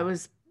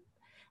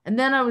 and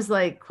then I was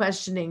like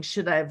questioning,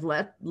 should I have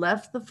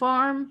left the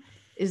farm?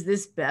 Is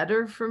this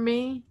better for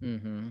me?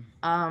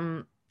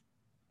 Mm-hmm.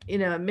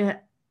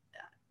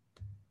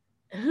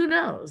 Who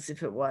knows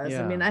if it was.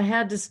 Yeah. I mean, I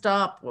had to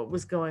stop what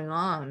was going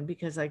on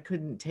because I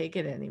couldn't take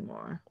it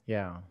anymore.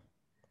 Yeah.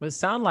 But it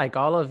sounds like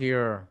all of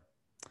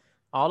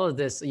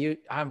this,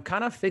 I'm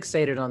kind of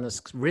fixated on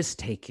this risk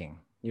taking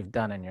you've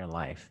done in your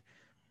life.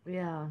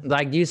 Yeah.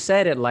 Like you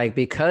said it, like,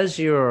 because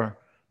you're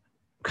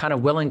kind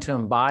of willing to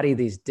embody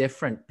these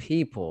different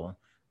people,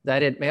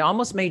 that it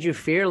almost made you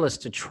fearless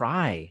to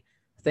try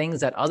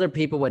things that other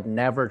people would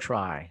never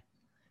try.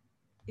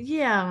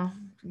 Yeah.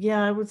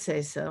 Yeah, I would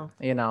say so.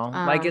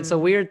 Like, it's a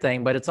weird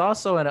thing, but it's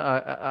also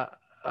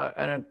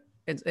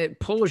it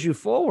pulls you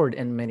forward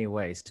in many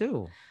ways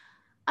too.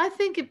 I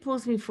think it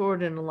pulls me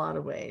forward in a lot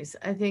of ways.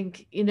 I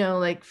think,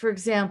 like, for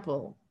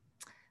example,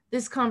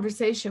 this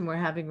conversation we're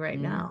having right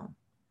now,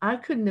 I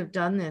couldn't have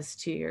done this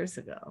 2 years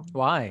ago.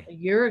 Why? A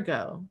year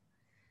ago,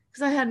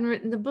 because I hadn't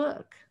written the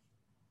book.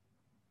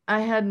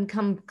 I hadn't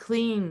come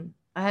clean.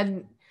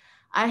 I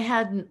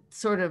hadn't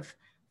sort of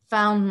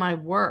found my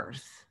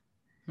worth.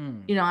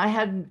 I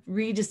hadn't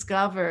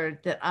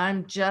rediscovered that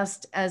I'm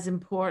just as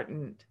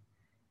important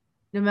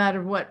no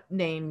matter what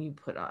name you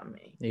put on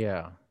me.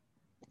 Yeah.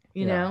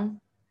 You know?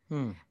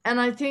 And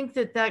I think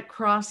that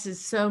crosses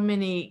so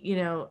many,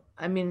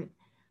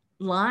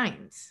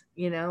 lines,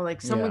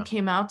 like someone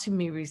came out to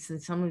me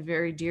recently, someone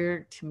very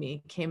dear to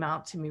me came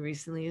out to me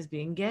recently as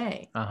being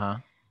gay.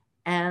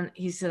 And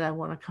he said, "I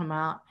want to come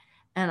out."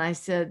 And I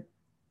said,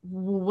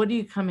 "Well, what are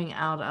you coming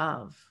out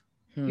of?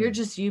 You're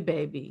just you,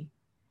 baby.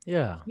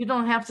 Yeah. You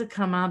don't have to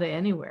come out of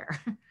anywhere."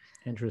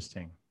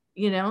 Interesting.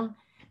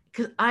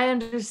 Because I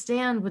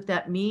understand what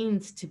that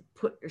means to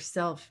put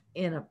yourself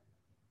in a,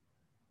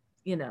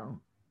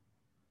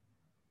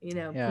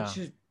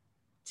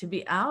 to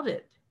be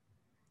outed.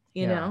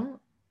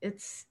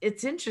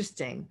 It's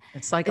interesting.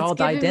 It's like all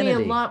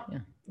identity.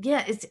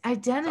 It's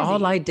identity.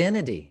 All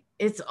identity.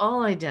 It's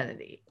all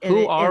identity.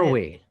 Who are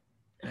we?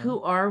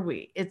 Who are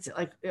we? It's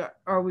like,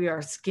 are we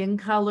our skin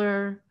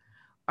color?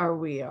 Are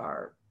we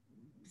our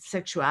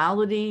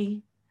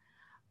sexuality?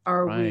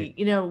 Are we,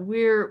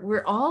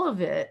 we're all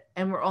of it.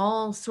 And we're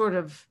all sort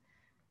of,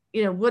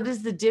 what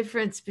is the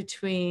difference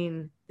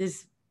between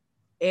this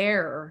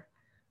heir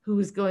who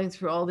is going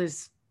through all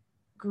this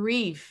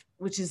grief,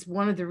 which is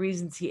one of the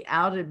reasons he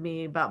outed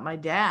me about my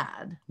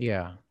dad.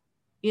 Yeah.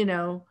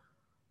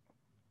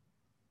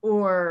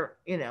 Or,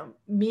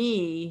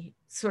 me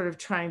sort of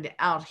trying to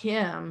out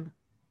him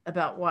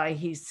about why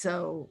he's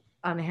so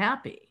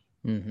unhappy.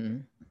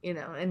 And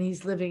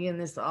he's living in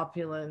this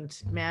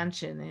opulent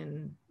mansion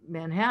in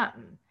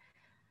Manhattan.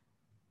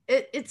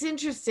 It's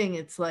interesting.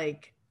 It's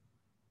like,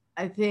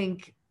 I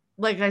think,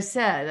 like I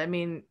said, I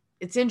mean,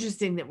 it's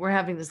interesting that we're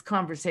having this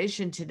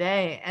conversation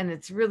today, and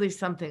it's really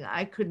something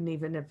I couldn't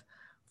even have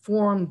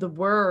formed the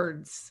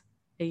words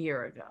a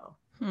year ago.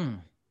 I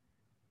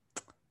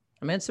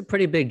mean, it's a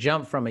pretty big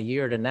jump from a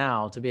year to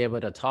now to be able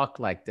to talk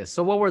like this.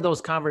 So what were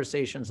those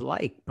conversations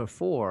like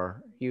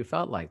before you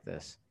felt like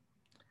this?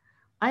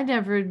 I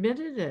never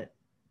admitted it.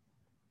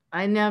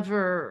 I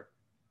never,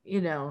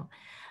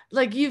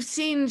 like you've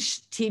seen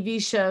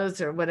TV shows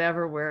or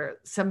whatever where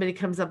somebody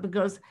comes up and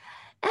goes,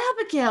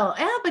 Abigail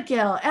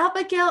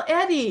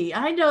Eddie,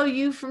 I know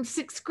you from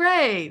 6th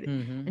grade.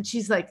 Mm-hmm. And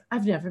she's like,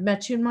 I've never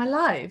met you in my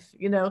life.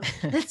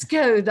 Let's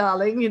go,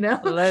 darling,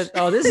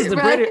 This is the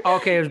Right? British.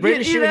 Okay, is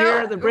British shoe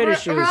here? The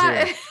British shoe is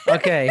right. here.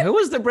 Okay, who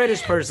was the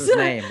British person's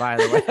name, by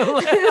the way?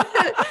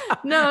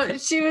 No,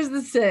 she was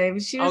the same.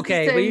 She was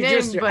okay, the same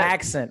but name, your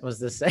accent was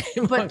the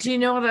same. But do you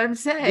know what I'm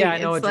saying? Yeah, I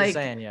know what you're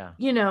saying. Yeah.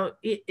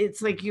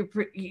 It's like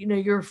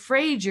you're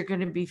afraid you're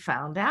going to be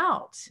found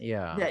out.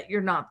 Yeah. That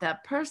you're not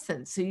that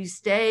person. So you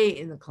stay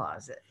in the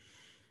closet.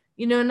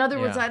 In other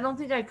words, Yeah. I don't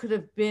think I could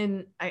have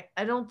been, I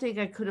don't think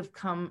I could have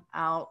come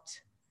out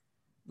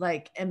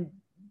and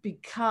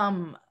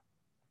become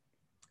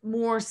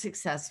more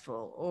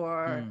successful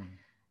or,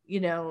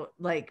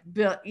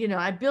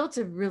 I built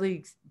a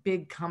really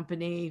big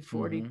company,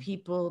 40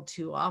 people,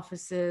 2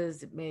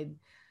 offices. It made,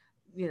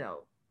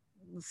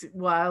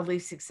 wildly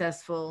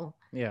successful.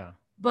 Yeah.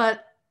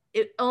 But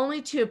it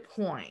only to a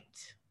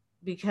point,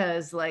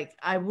 because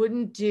I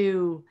wouldn't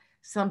do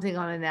something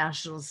on a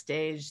national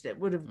stage that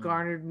would have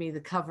garnered me the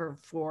cover of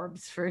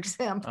Forbes, for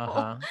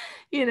example.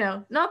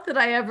 Not that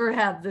I ever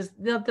have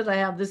not that I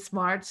have the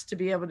smarts to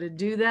be able to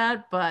do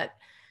that, but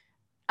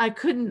I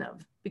couldn't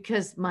have,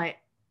 because my,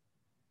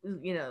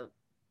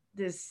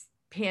 this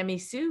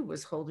Pammy Sue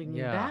was holding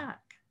me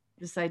back,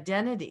 this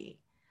identity,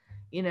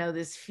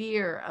 this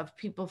fear of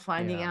people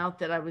finding out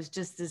that I was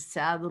just this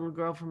sad little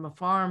girl from a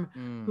farm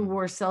who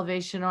wore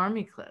Salvation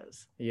Army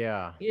clothes.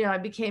 Yeah. I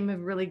became a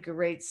really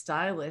great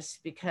stylist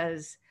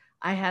because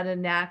I had a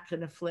knack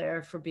and a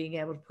flair for being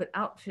able to put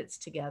outfits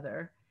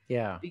together.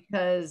 Yeah.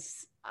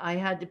 Because I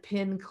had to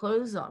pin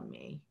clothes on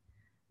me,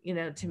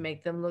 to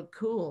make them look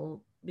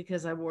cool,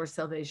 because I wore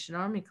Salvation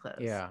Army clothes.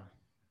 Yeah.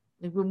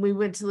 When we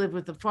went to live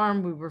with the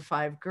farm, we were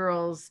 5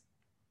 girls,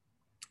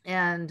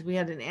 and we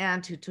had an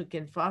aunt who took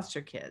in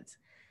foster kids,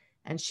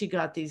 and she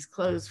got these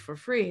clothes for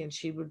free, and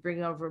she would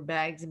bring over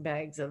bags and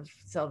bags of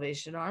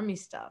Salvation Army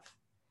stuff,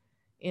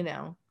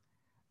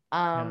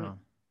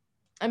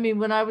 I mean,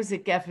 when I was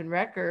at Geffen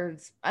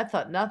Records, I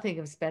thought nothing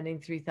of spending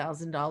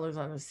 $3,000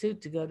 on a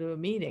suit to go to a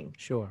meeting.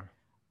 Sure.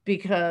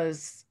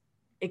 Because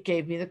it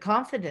gave me the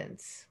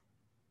confidence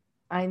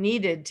I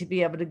needed to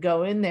be able to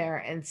go in there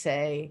and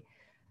say,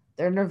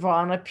 their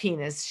Nirvana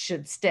penis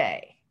should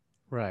stay.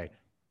 Right.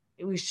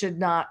 We should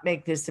not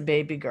make this a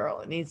baby girl.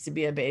 It needs to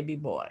be a baby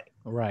boy.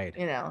 Right.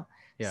 Yeah.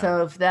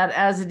 So if that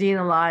Azadine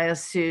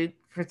Elias suit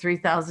for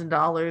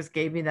 $3,000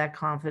 gave me that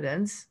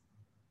confidence.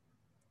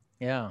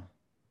 Yeah.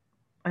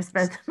 I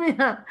spent,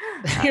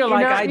 You're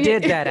like, I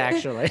did that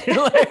actually.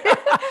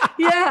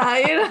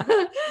 Yeah.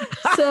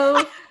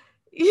 So,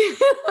 you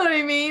know what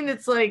I mean?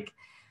 It's like,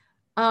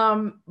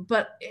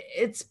 but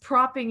it's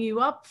propping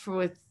you up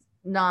with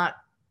not,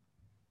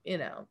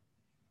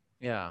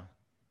 Yeah.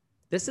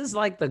 This is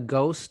like the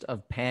ghost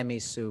of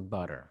Pammy Sue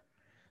Butter.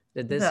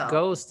 That this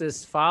ghost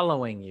is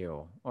following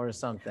you or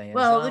something.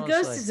 Well, the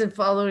ghost isn't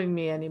following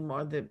me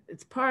anymore.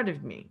 It's part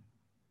of me.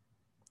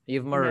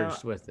 You've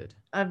merged with it.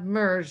 I've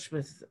merged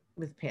with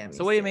Pammy.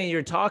 So what do you mean?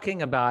 You're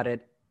talking about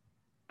it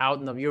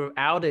you're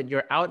out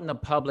in the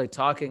public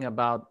talking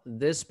about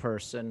this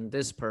person,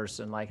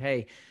 like,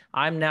 hey,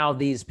 I'm now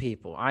these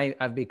people.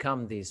 I've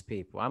become these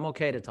people. I'm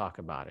okay to talk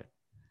about it.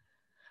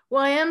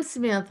 Well, I am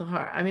Samantha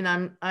Hart. I mean,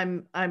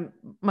 I'm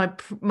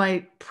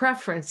my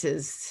preference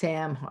is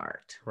Sam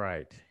Hart.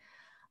 Right.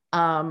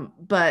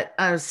 But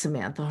I was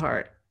Samantha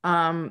Hart.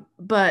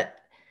 But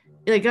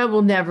I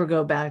will never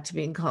go back to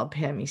being called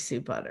Pammy Sue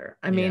Butter.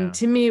 I mean,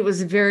 to me, it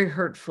was a very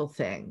hurtful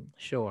thing.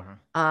 Sure.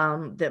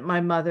 That my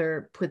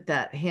mother put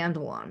that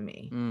handle on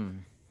me.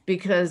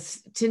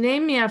 Because to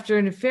name me after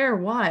an affair,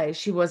 why?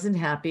 She wasn't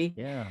happy.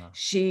 Yeah.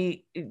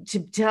 To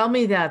tell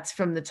me that's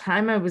from the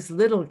time I was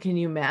little. Can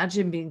you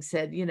imagine being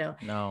said,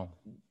 No.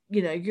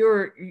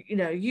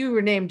 You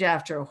were named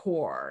after a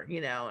whore,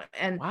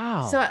 and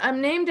wow. So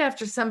I'm named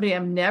after somebody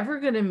I'm never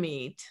going to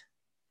meet.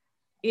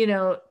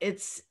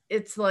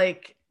 It's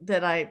like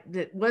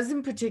that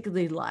wasn't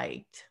particularly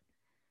liked.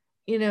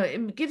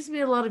 It gives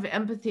me a lot of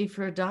empathy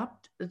for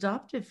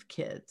adoptive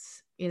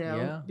kids,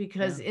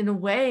 because in a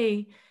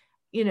way,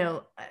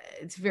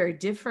 it's very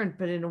different,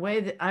 but in a way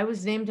that I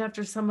was named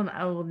after someone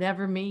I will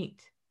never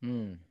meet,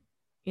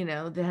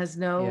 that has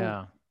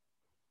no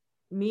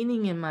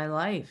meaning in my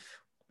life.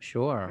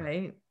 Sure.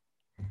 Right.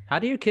 How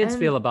do your kids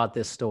feel about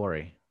this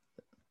story?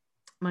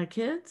 My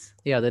kids?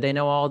 Yeah. Do they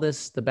know all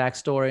this, the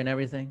backstory and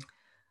everything?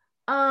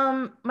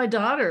 My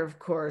daughter, of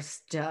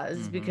course,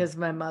 does, because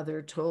my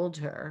mother told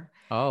her.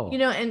 Oh.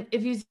 And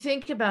if you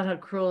think about how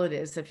cruel it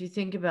is, if you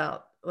think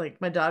about, like,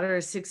 my daughter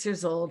is 6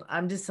 years old,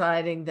 I'm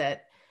deciding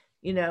that,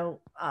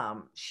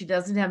 she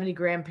doesn't have any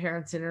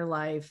grandparents in her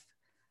life.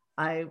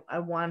 I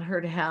want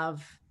her to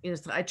have,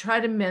 so I try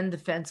to mend the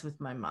fence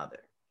with my mother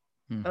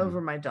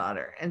over my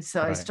daughter. And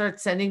so I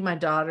start sending my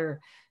daughter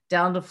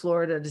down to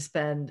Florida to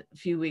spend a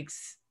few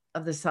weeks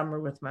of the summer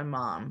with my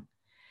mom.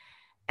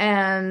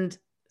 And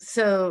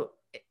so,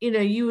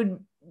 you would,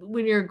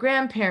 when you're a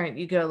grandparent,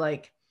 you go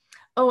like,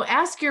 oh,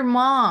 ask your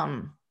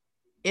mom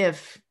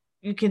if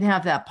you can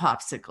have that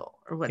popsicle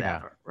or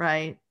whatever.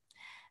 Right.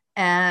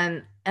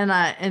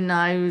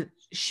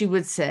 She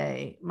would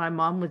say, my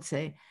mom would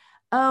say,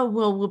 oh,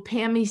 well, will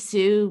Pammy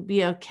Sue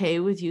be okay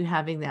with you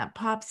having that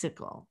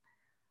popsicle?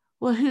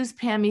 Well, who's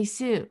Pammy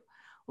Sue?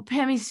 Well,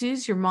 Pammy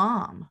Sue's your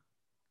mom.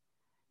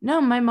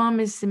 No, my mom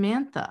is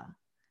Samantha.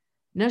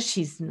 No,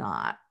 she's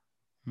not.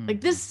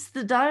 Like, this is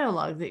the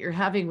dialogue that you're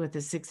having with a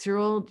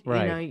 6-year-old.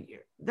 Right. You know,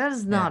 that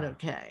is not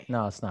okay.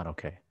 No, it's not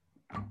okay.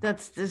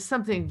 There's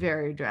something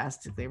very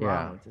drastically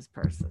wrong with this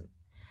person.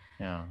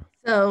 Yeah.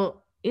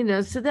 So, you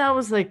know, so that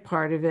was like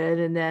part of it.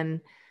 And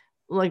then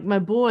like my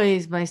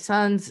boys, my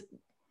sons,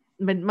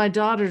 my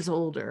daughter's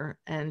older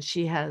and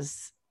she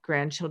has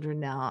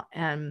grandchildren now.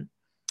 And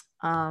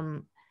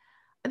I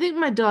think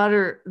my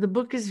daughter, the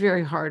book is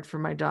very hard for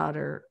my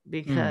daughter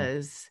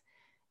because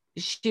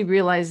she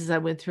realizes I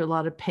went through a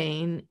lot of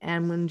pain.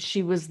 And when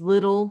she was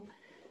little,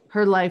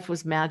 her life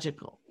was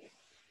magical.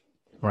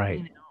 Right.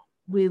 You know,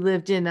 we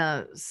lived in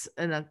a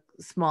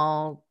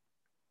small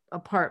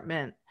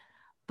apartment,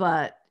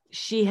 but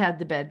she had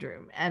the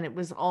bedroom and it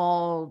was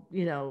all,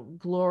 you know,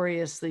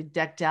 gloriously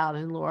decked out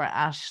in Laura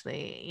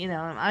Ashley, you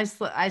know, and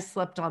I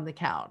slept on the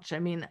couch. I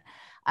mean,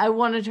 I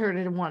wanted her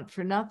to want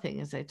for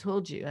nothing, as I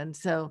told you. And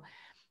so,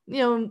 you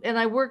know, and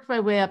I worked my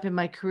way up in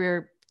my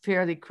career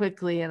fairly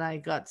quickly and I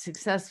got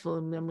successful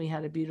and then we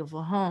had a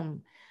beautiful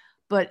home.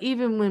 But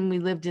even when we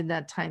lived in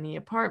that tiny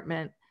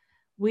apartment,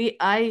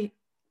 I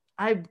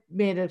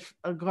made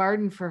a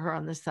garden for her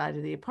on the side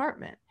of the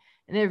apartment.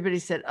 And everybody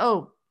said,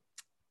 oh,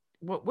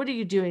 what are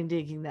you doing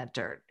digging that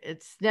dirt?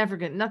 It's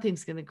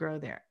nothing's going to grow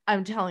there.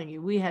 I'm telling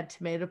you, we had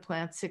tomato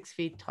plants 6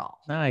 feet tall.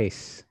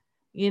 Nice.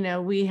 You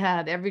know, we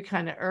had every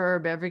kind of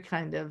herb, every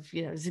kind of,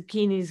 you know,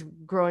 zucchinis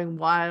growing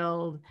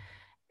wild.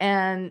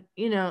 And,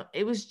 you know,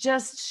 it was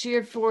just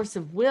sheer force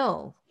of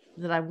will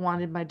that I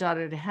wanted my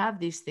daughter to have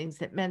these things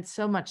that meant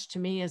so much to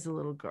me as a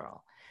little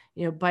girl,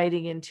 you know,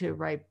 biting into a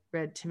ripe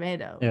red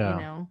tomato, you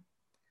know,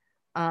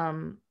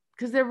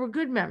 because there were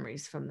good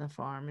memories from the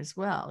farm as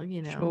well,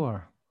 you know.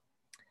 Sure.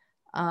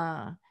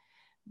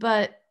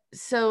 But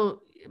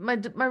so my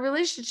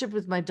relationship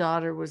with my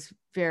daughter was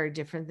very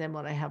different than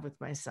what I have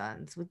with my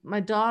sons. With my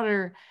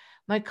daughter,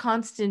 my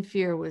constant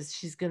fear was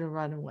she's going to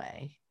run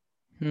away.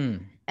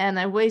 And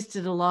I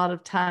wasted a lot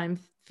of time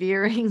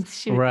fearing.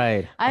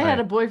 I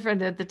had a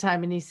boyfriend at the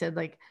time and he said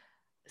like,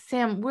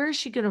 Sam, where is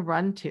she going to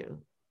run to?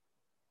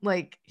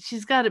 Like,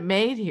 she's got it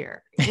made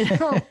here, you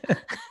know?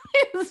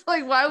 It's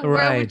like, why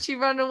would she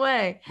run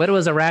away? But it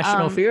was a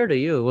rational fear to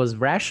you. It was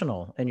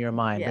rational in your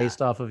mind based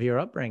off of your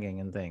upbringing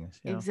and things.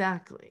 You know?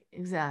 Exactly.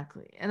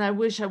 And I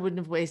wish I wouldn't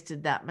have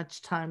wasted that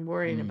much time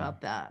worrying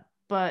about that.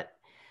 But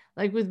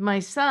like with my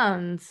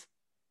sons,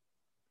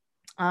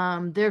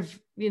 they're,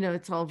 you know,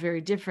 it's all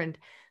very different.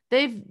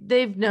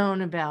 They've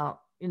known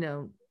about, you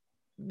know,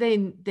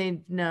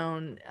 they've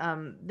known,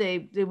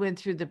 they went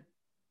through the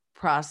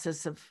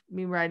process of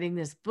me writing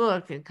this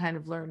book and kind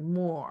of learned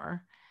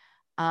more.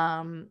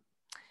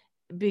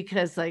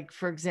 Because like,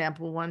 for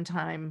example, one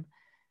time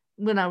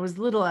when I was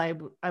little, I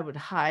would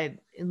hide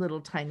in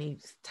little tiny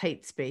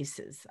tight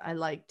spaces. I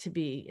like to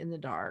be in the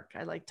dark.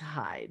 I like to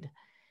hide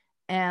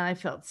and I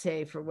felt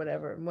safe or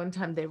whatever. And one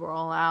time they were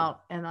all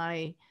out and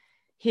I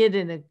hid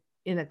in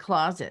a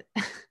closet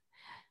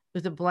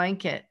with a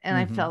blanket and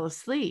I fell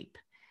asleep.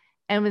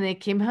 And when they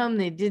came home,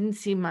 they didn't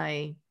see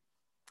my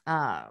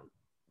car.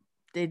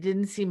 They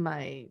didn't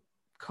see,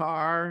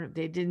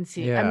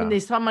 I mean, they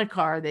saw my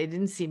car. They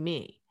didn't see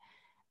me.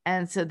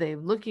 And so they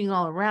looking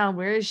all around,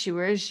 where is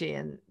she?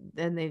 And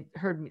then they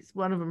heard me,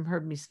 one of them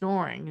heard me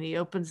snoring and he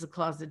opens the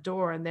closet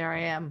door and there I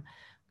am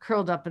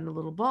curled up in a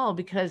little ball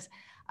because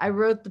I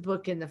wrote the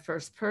book in the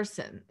first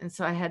person. And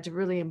so I had to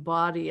really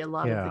embody a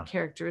lot of the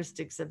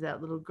characteristics of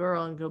that little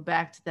girl and go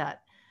back to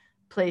that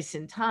place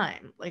in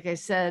time. Like I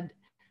said,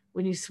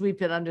 when you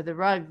sweep it under the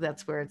rug,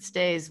 that's where it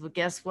stays. But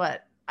guess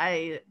what?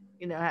 I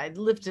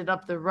lifted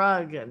up the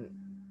rug and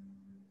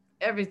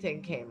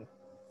everything came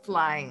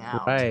flying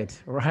out.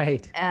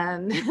 Right.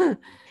 And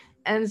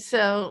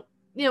so,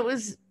 you know, it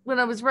was when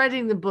I was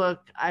writing the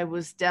book, I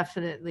was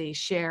definitely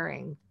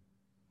sharing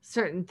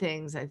certain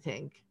things, I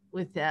think,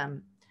 with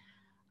them.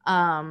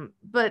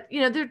 But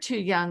you know, they're too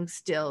young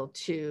still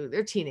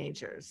they're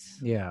teenagers.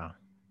 Yeah.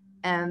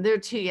 And they're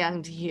too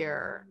young to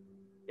hear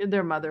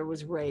their mother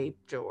was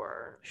raped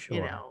or, you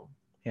know,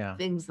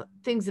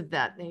 things of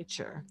that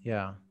nature.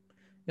 Yeah. You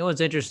know, what's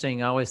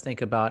interesting, I always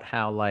think about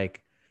how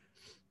like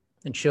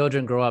when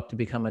children grow up to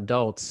become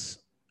adults,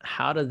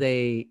 how do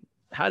they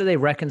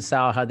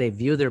reconcile how they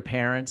view their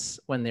parents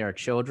when they are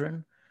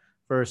children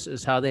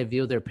versus how they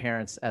view their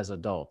parents as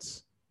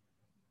adults?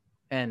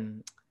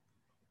 And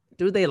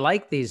do they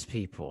like these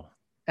people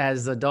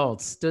as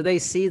adults? Do they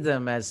see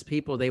them as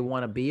people they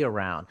want to be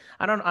around?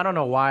 I don't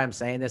know why I'm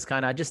saying this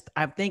kind of,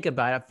 I think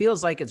about it. It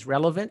feels like it's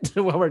relevant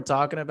to what we're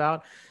talking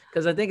about.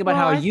 Because I think about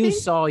how you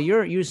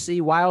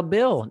see Wild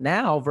Bill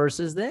now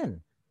versus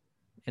then,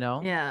 you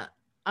know? Yeah.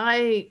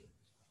 I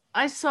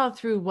saw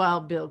through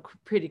Wild Bill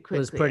pretty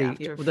quickly.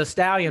 It was the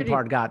stallion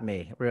part got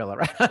me really,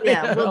 right?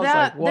 Yeah. Well,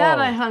 that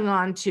I hung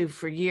on to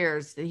for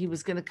years, that he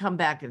was going to come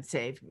back and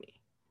save me.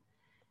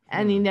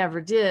 and he never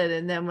did.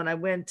 And then when I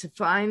went to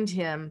find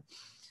him,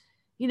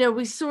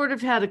 we sort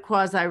of had a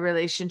quasi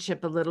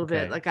relationship a little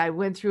bit. Like I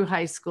went through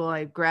high school,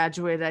 I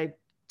graduated, I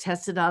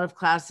tested out of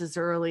classes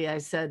early. I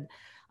said,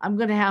 I'm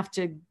going to have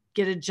to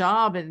get a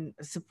job and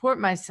support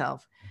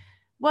myself.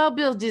 Well,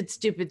 Bill did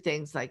stupid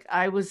things. Like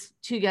I was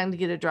too young to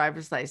get a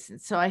driver's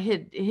license. So I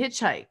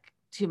hitchhike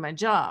to my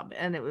job.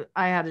 And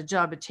I had a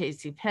job at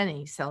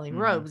JCPenney selling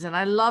robes. And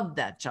I loved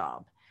that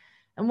job.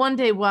 And one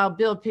day while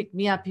Bill picked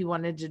me up, he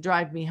wanted to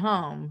drive me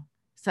home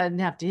so I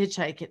didn't have to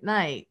hitchhike at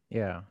night.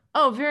 Yeah.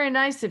 Oh, very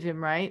nice of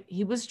him, right?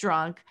 He was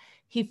drunk.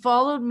 He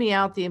followed me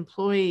out the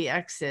employee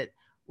exit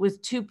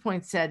with 2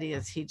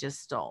 poinsettias he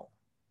just stole.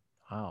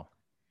 Wow.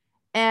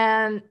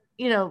 And,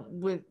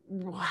 with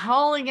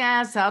hauling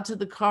ass out to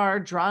the car,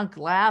 drunk,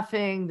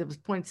 laughing, the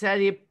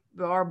poinsettia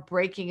are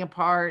breaking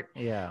apart.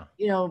 Yeah.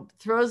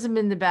 Throws him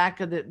in the back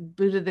of the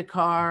boot of the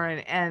car.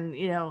 And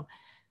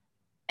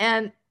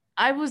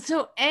I was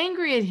so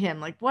angry at him.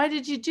 Like, why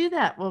did you do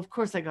that? Well, of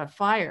course I got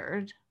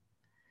fired,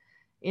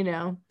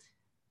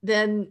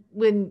 Then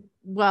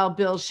while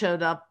Bill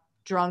showed up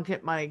drunk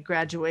at my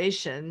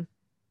graduation,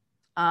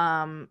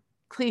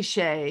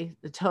 cliche,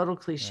 the total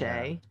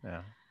cliche.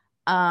 Yeah.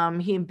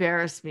 He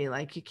embarrassed me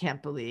like you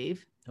can't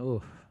believe.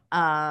 Oof.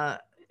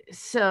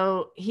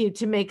 So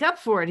to make up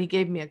for it, he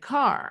gave me a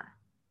car.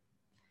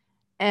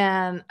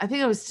 And I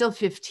think I was still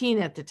 15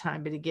 at the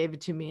time, but he gave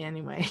it to me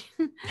anyway.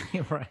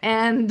 Right.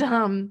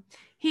 And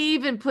he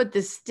even put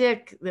the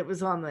stick that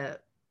was on the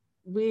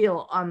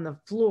wheel on the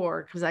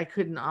floor because I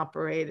couldn't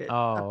operate it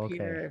up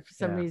here. For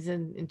some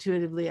reason,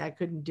 intuitively, I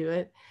couldn't do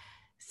it.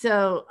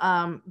 So,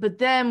 but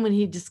then when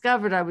he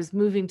discovered I was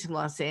moving to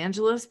Los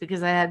Angeles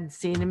because I hadn't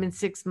seen him in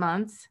 6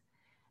 months,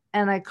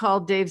 and I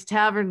called Dave's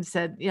Tavern and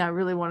said, I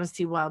really want to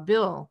see Wild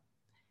Bill.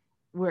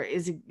 Where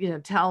is he?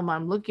 Tell him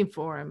I'm looking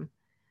for him,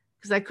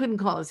 because I couldn't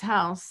call his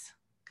house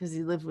because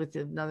he lived with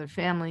another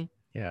family.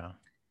 Yeah.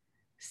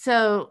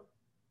 So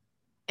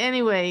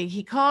anyway,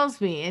 he calls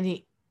me and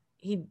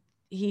he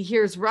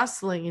hears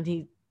rustling and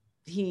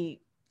he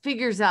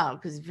figures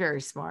out, because he's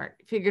very smart,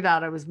 figured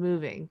out I was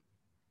moving.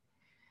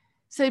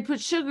 So he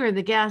put sugar in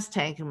the gas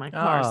tank in my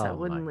car so I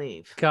wouldn't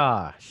leave.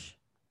 Gosh.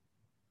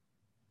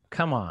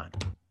 Come on.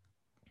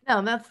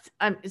 No,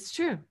 it's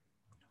true.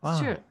 Wow. It's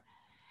true.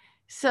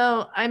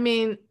 So, I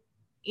mean,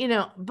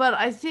 but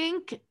I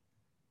think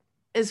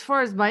as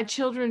far as my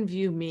children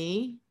view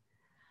me,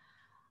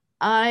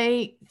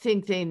 I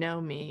think they know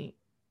me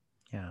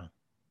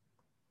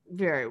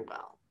very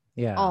well.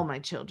 Yeah. All my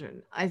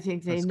children. I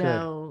think they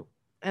know,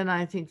 and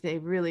I think they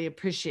really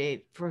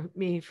appreciate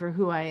me for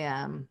who I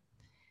am.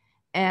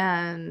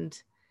 And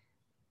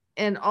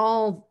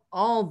all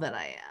that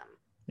I am.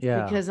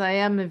 Yeah. Because I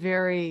am a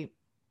very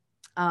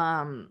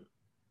I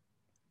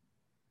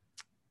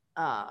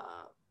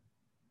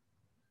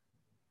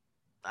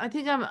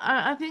think I'm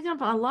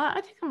a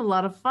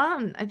lot of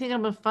fun. I think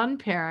I'm a fun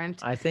parent.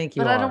 I think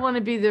you are. But I don't want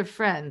to be their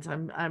friends.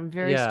 I'm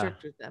very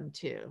strict with them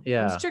too.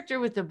 Yeah. I'm stricter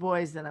with the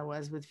boys than I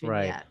was with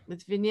Vignette. Right.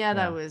 With Vignette,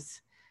 I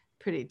was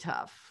pretty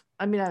tough.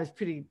 I mean, I was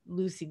pretty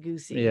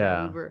loosey-goosey.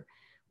 Yeah.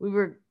 We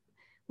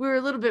were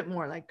a little bit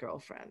more like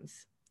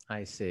girlfriends.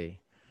 I see.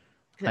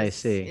 I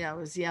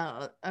was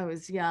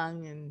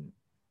young and,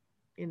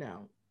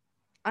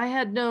 I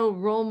had no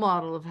role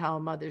model of how a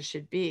mother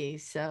should be.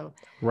 So,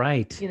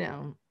 right.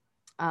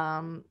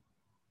 But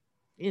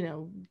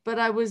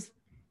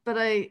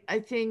I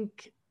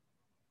think,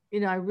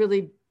 I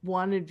really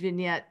wanted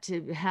Vignette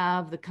to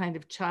have the kind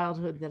of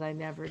childhood that I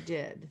never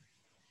did.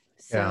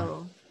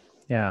 So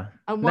I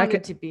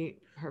wanted to be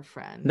her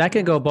friend. That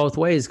could go both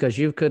ways, because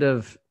you could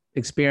have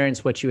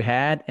experienced what you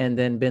had and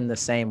then been the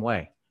same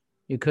way.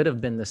 You could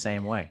have been the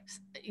same way.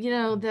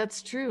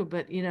 That's true.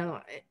 But,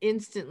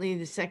 instantly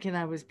the second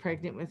I was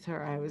pregnant with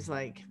her, I was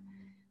like,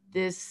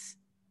 this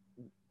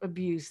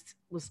abuse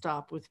will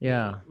stop with me.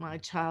 My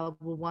child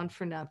will want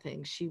for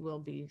nothing. She will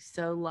be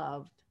so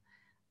loved.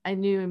 I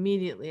knew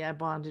immediately. I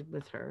bonded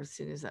with her as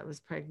soon as I was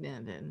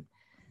pregnant,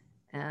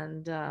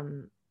 and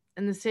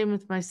the same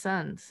with my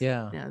sons.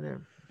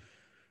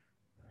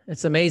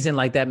 It's amazing,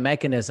 like that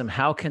mechanism.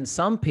 How can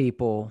some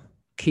people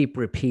keep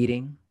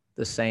repeating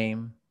the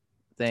same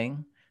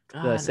thing,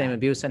 the same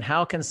abuse, and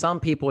how can some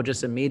people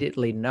just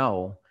immediately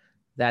know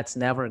that's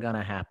never going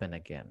to happen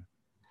again?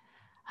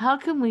 How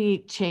can we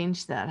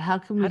change that? How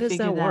can we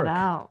figure that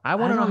out? I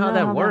want to know how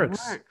that works,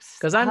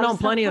 because I've known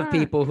plenty of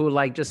people who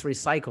just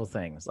recycle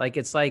things. It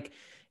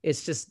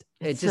just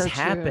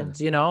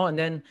happens, and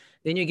then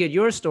you get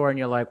your story and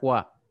you're like,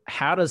 what?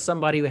 How does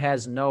somebody who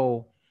has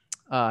no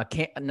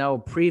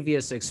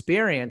previous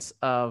experience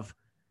of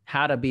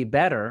how to be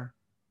better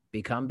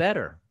become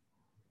better?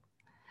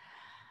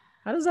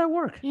 How does that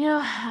work?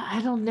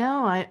 I don't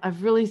know.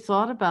 I've really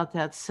thought about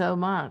that so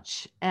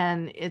much.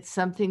 And it's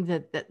something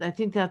that I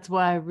think that's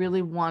why I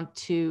really want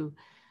to,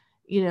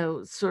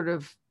 sort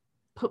of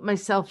put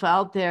myself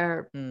out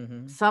there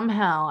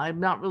somehow.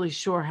 I'm not really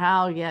sure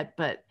how yet,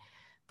 but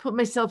put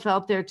myself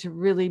out there to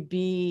really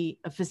be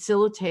a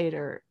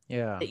facilitator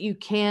that you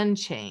can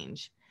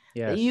change.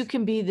 that you Yes.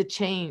 can be the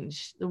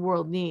change the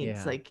world needs.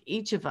 Yeah. Like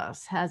each of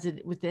us has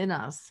it within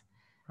us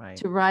Right.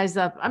 to rise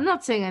up. I'm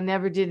not saying I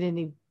never did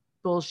any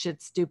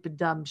bullshit, stupid,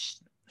 dumb,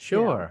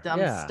 Sure. dumb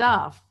Yeah.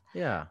 stuff.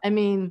 Yeah. I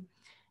mean,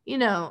 you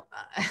know,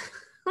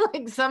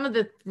 like some of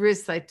the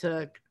risks I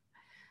took,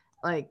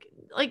 I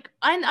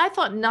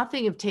thought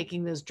nothing of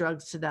taking those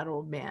drugs to that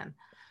old man.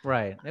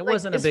 Right. It Like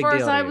wasn't a as big far as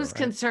deal to I you, was right?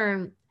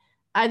 concerned,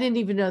 I didn't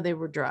even know they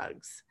were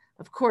drugs.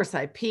 Of course,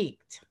 I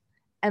peaked,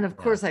 and of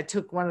course, I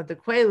took one of the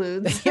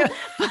Quaaludes. Yeah.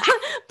 but,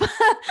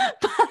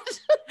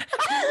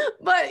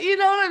 but you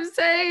know what I'm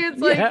saying?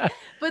 It's like, Yeah.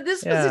 but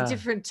this was Yeah. a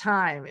different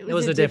time. It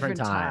was a different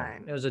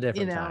time. It was a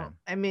different time.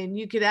 I mean,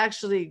 you could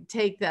actually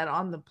take that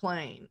on the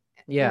plane.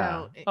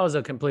 Yeah. It was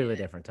a completely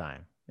different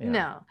time. Yeah.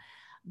 No.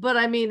 But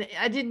I mean,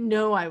 I didn't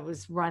know I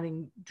was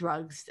running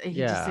drugs. He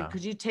just said, Yeah.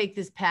 could you take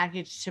this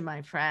package to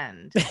my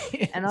friend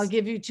and I'll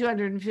give you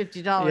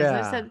 $250? And I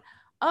Yeah. said,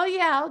 oh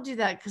yeah, I'll do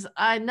that. Cause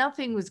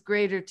nothing was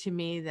greater to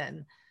me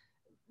than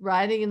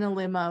riding in a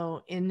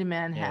limo into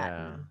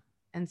Manhattan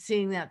and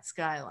seeing that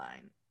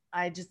skyline.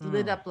 I just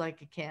lit up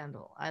like a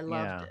candle. I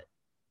loved it.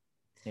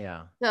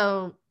 Yeah.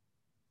 So,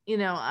 you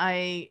know,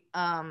 I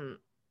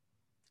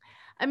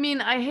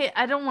mean,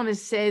 I don't want to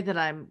say that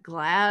I'm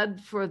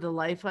glad for the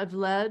life I've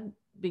led,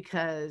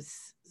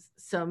 because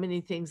so many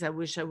things I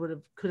wish I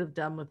could have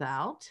done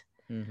without.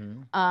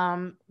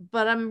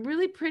 But I'm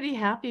really pretty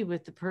happy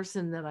with the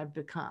person that I've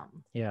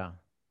become. Yeah.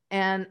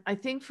 And I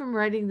think from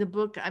writing the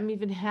book, I'm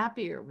even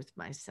happier with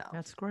myself.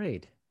 That's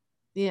great.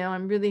 You know,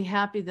 I'm really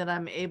happy that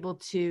I'm able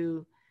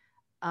to,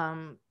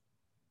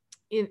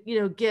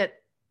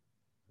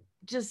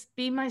 just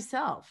be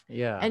myself.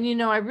 Yeah. And, you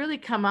know, I really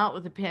come out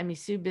with the Pammy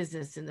Sue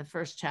business in the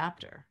first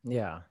chapter.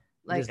 Yeah.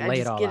 Like just lay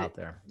it all out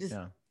there. Just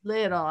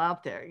lay it all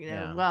out there. You know,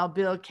 Yeah. while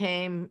Bill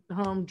came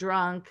home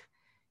drunk,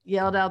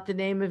 yelled out the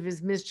name of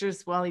his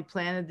mistress while he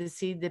planted the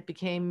seed that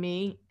became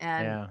me.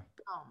 And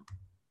boom,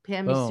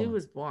 Pammy Sue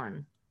was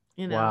born.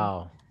 You know.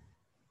 Wow.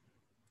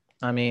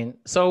 I mean,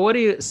 so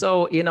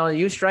you know,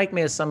 you strike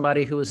me as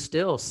somebody who is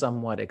still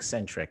somewhat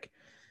eccentric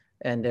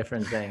and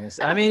different things.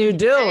 I mean, you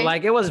do.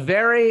 Like, it was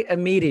very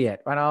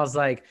immediate when I was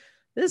like,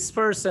 this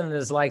person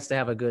likes to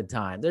have a good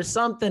time. There's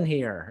something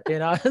here, you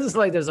know. It's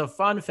like there's a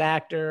fun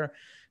factor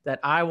that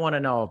I want to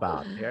know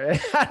about here.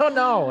 I don't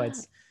know.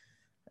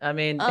 I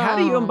mean, how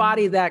do you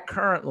embody that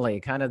currently,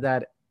 kind of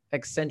that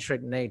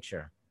eccentric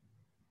nature?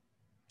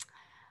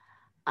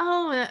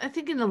 Oh, I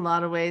think in a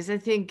lot of ways. I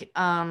think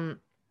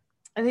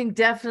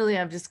definitely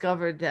I've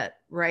discovered that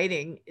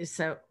writing is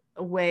a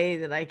way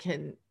that I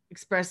can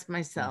express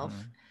myself.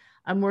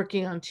 I'm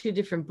working on 2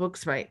 different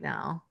books right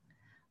now.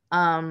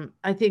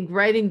 I think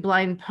writing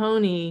Blind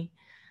Pony,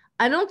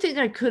 I don't think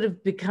I could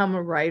have become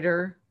a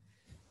writer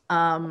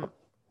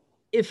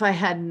if I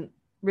hadn't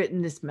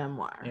written this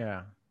memoir.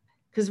 Yeah.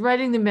 Because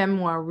writing the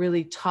memoir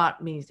really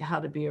taught me how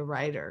to be a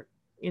writer,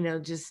 you know,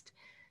 just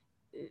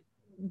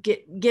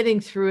getting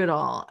through it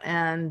all.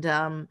 And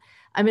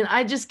I mean,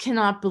 I just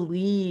cannot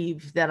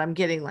believe that I'm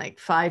getting like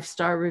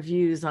 5-star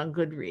reviews on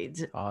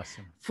Goodreads.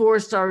 Awesome.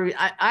 4-star.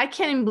 I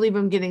can't even believe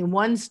I'm getting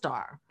 1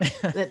 star.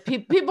 That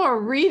people are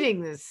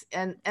reading this,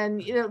 and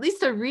you know, at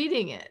least they're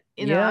reading it.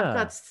 You know, I've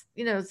got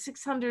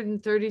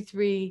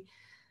 633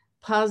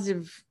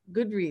 positive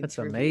Goodreads. That's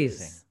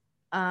reviews.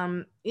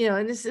 amazing. You know,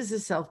 and this is a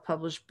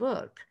self-published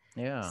book.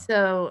 Yeah.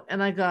 So,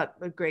 and I got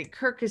a great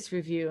Kirkus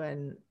review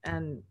and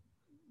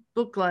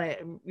Booklight,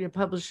 you know,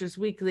 Publishers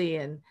Weekly,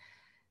 and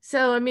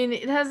so I mean,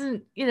 it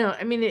hasn't, you know,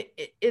 I mean,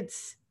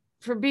 it's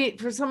for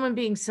someone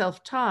being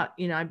self-taught.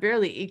 You know, I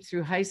barely eked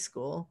through high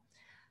school.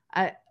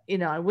 I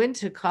went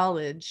to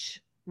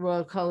college,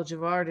 Royal College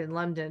of Art in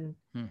London.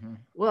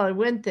 Well, I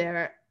went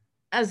there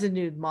as a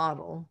nude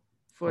model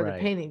for the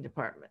painting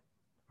department.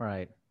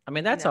 Right. I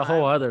mean, that's a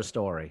whole other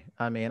story.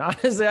 I mean,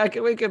 honestly,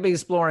 we could be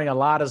exploring a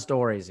lot of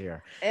stories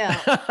here. Yeah,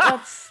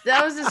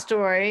 that was a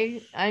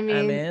story. I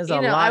mean there's you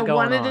a know, lot I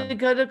going wanted on. to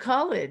go to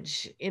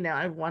college. You know,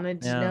 I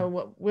wanted to know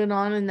what went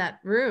on in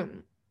that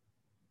room.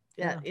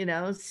 Yeah, you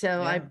know,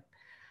 so I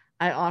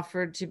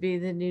offered to be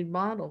the nude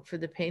model for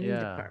the painting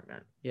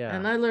department. Yeah,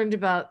 and I learned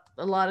about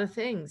a lot of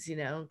things. You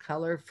know,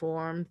 color,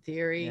 form,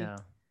 theory. Yeah,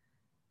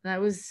 and I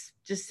was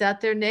just sat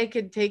there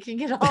naked,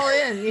 taking it all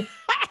in.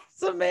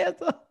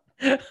 Samantha.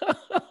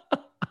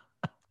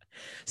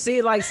 See,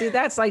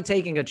 that's like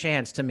taking a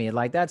chance to me.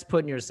 Like, that's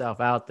putting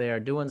yourself out there,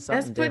 doing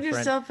something different. That's putting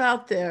yourself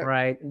out there.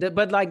 Right.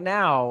 But like,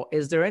 now,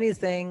 is there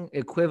anything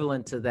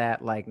equivalent to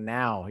that, like,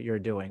 now you're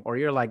doing, or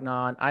you're like,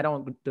 no, I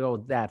don't go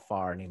that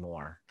far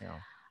anymore? You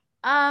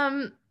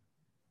know?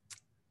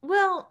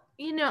 Well,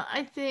 you know,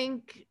 I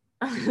think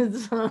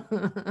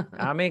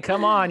I mean,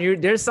 come on,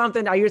 there's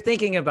something you're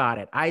thinking about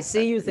it. I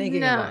see you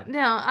thinking about it.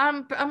 No,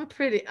 I'm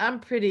pretty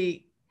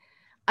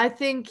I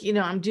think, you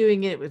know, I'm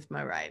doing it with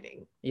my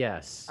writing.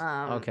 Yes.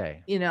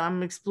 Okay. You know,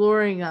 I'm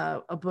exploring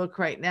a book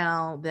right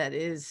now that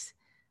is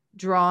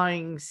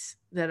drawings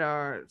that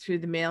are through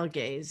the male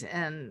gaze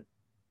and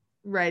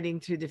writing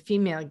through the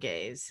female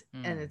gaze.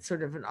 And it's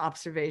sort of an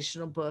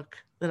observational book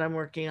that I'm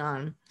working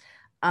on.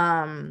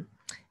 And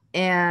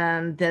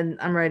then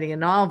I'm writing a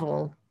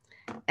novel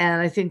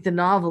And I think the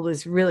novel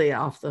is really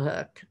off the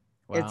hook.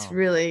 It's Wow.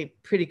 really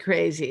pretty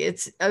crazy.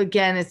 It's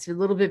again, it's a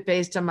little bit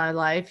based on my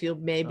life. You'll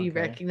maybe Okay.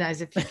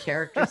 recognize a few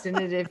characters in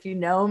it if you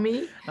know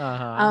me.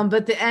 Uh-huh.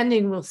 But the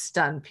ending will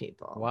stun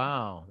people.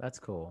 Wow, that's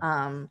cool.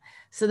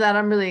 So that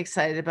I'm really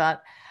excited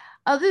about.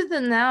 Other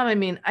than that, I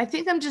mean, I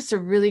think I'm just a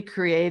really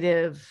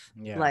creative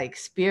Yeah. like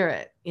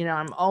spirit. You know,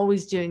 I'm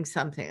always doing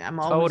something. I'm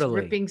always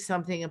Totally. ripping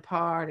something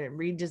apart and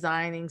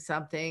redesigning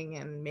something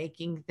and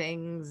making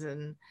things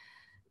and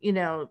you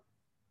know,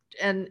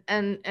 and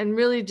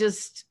really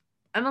just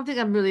I don't think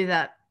I'm really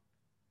that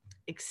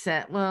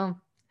well,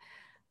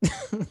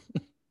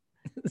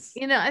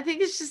 you know, I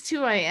think it's just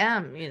who I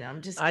am, you know.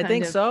 I'm just I kind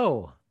think of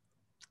so.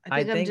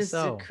 I think I'm just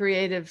a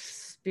creative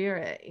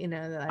spirit, you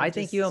know, that I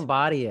think you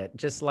embody it.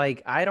 Just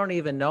like I don't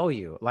even know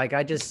you. Like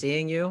I just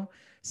seeing you.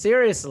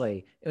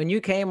 Seriously, when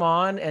you came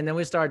on and then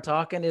we started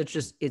talking, it's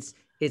just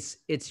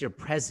it's your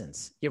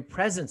presence. Your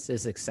presence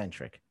is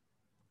eccentric.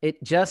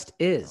 It just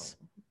is.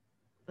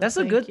 That's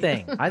a thank good you.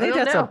 thing. I I think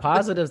don't that's a know.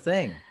 positive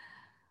thing.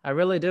 I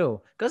really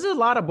do. Because there's a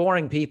lot of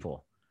boring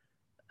people.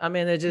 I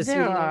mean, they're just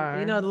There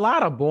you know, are. a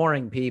lot of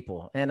boring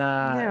people. And There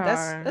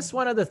are. that's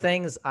one of the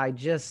things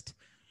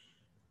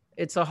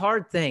it's a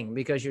hard thing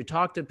because you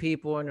talk to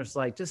people and it's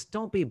like, just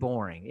don't be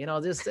boring, you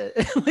know, just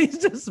at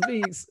least just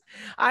be,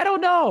 I don't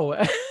know.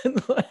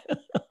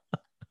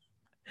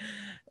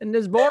 And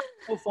there's boring,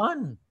 no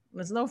fun.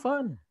 It's no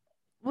fun.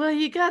 Well,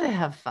 you got to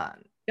have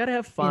fun, You gotta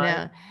have you fun.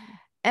 know.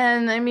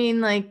 And I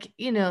mean, like,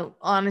 you know,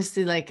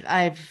 honestly, like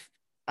I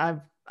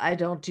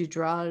don't do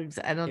drugs.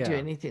 I don't do Yeah.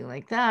 anything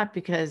like that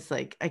because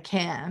like I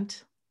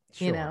can't,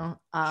 you Sure. know,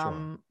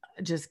 Sure.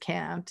 I just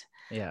can't.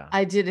 Yeah.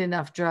 I did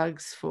enough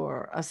drugs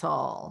for us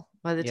all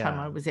by the time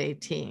Yeah. I was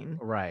 18.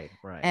 Right.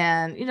 Right.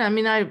 And, you know, I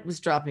mean, I was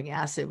dropping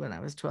acid when I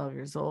was 12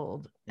 years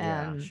old.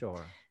 Yeah. And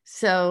Sure.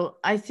 so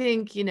I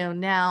think, you know,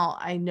 now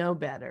I know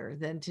better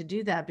than to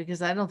do that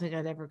because I don't think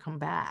I'd ever come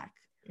back,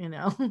 you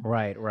know.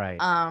 Right. Right.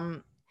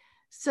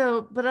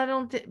 So, but I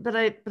don't think, but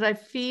I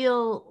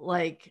feel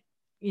like,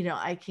 you know,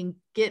 I can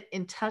get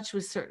in touch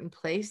with certain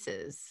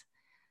places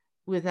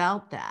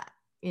without that,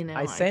 you know,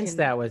 I I sense can,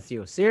 that with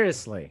you.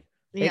 Seriously.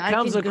 yeah, It I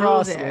comes can go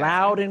across there.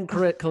 loud and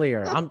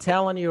clear. I'm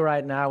telling you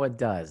right now, it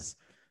does.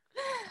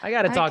 I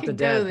got to I talk to can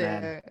go Deb,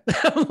 man. there.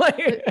 I'm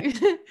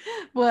like,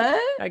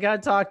 What? I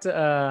got to talk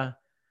to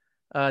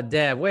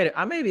Deb. Wait,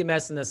 I may be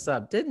messing this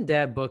up. Didn't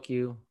Deb book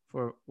you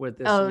with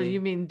this Oh, me?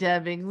 you mean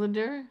Deb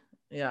Englander?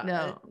 Yeah.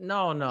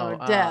 No. No.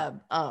 Or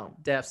Deb. Oh,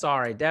 Deb,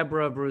 sorry,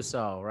 Deborah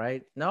Brousseau,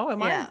 right? No,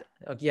 am I? yeah.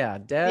 Yeah,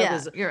 Deb Yeah,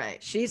 is. you're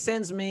right. She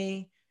sends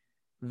me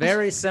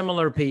very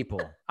similar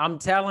people. I'm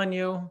telling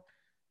you,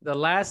 the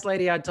last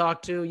lady I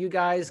talked to, you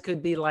guys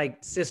could be like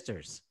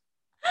sisters.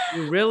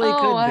 You really Oh,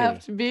 could I be.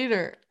 have to beat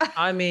her.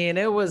 I mean,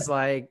 it was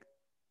like,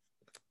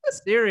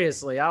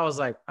 seriously, I was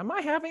like, am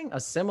I having a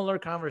similar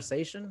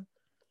conversation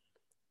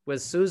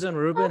with Susan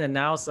Rubin and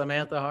now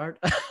Samantha Hart?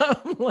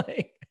 I'm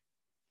like,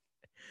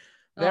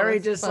 Oh, very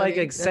that's just funny. like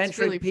That's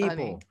eccentric really people,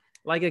 funny.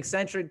 like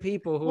eccentric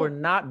people who Well- are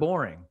not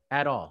boring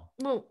at all.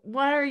 Well,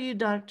 why are you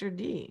Dr.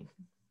 D?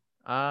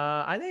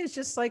 I think it's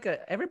just like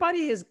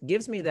everybody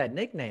gives me that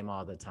nickname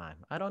all the time.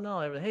 I don't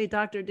know. Hey,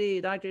 Dr.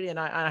 D, Dr. D. And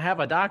I have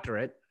a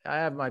doctorate. I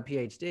have my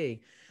PhD.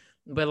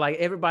 But like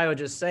everybody would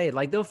just say,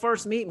 like they'll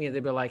first meet me.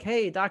 They'd be like,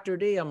 hey, Dr.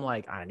 D. I'm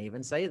like, I didn't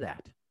even say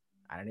that.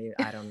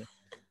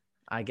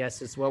 I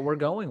guess it's what we're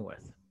going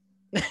with.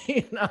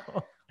 You know?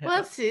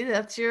 Well, see,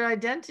 that's your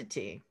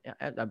identity.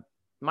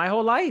 My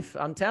whole life,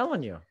 I'm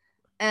telling you.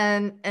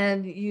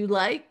 And you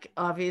like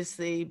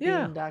obviously being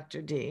Yeah.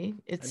 Dr. D.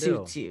 It I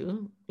suits do.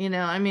 you. You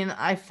know, I mean,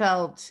 I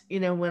felt, you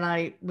know,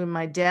 when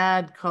my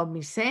dad called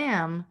me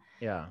Sam,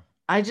 Yeah.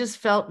 I just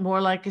felt more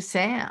like a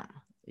Sam.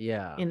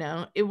 Yeah. You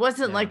know, it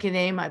wasn't Yeah. like a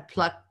name I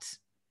plucked,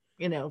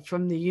 you know,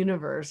 from the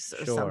universe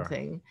or Sure.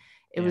 something.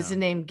 It was Yeah. a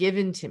name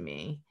given to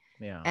me.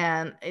 Yeah.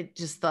 And it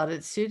just thought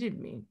it suited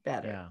me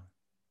better. Yeah.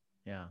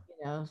 Yeah.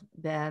 You know,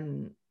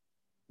 than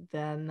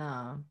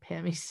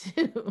Pammy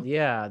Sue.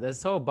 Yeah,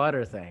 this whole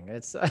butter thing.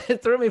 It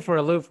threw me for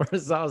a loop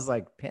first. I was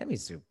like, Pammy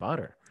Sue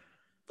butter.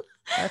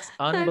 That's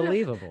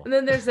unbelievable. And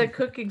then there's that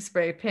cooking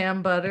spray,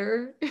 Pam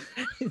Butter.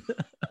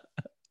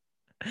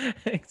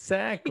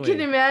 Exactly. You can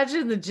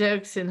imagine the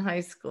jokes in high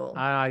school.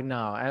 I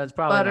know. And it's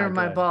probably Butter not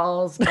my good.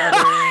 balls,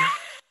 butter.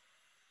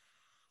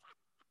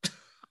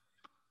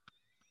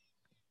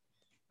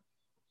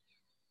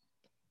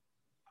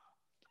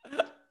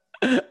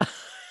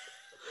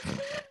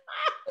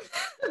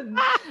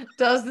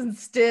 Doesn't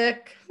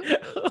stick. Should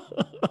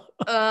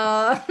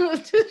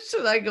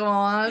I go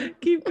on?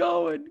 Keep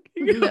going.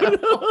 Keep going.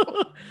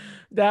 No.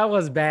 That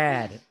was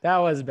bad. That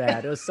was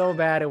bad. It was so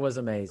bad. It was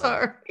amazing.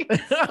 Sorry.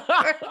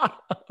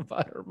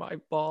 Butter my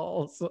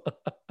balls.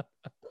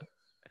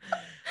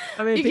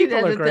 I mean, You people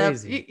can are edit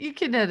crazy. that. You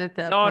can edit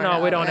that. No, part no,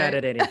 we out, don't right?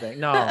 edit anything.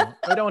 No,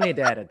 we don't need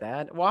to edit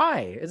that.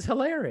 Why? It's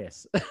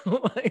hilarious.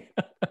 Like,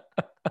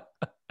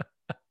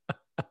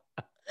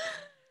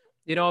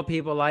 you know what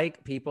people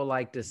like? People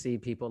like to see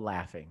people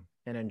laughing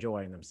and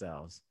enjoying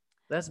themselves.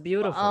 That's Well,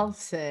 beautiful. I'll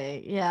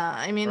say, yeah.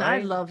 I mean, I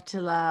Right? love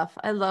to laugh.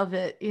 I love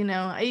it.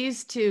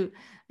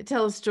 I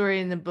tell a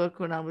story in the book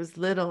when I was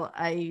little.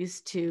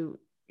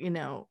 You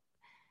know,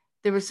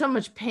 there was so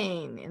much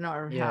pain in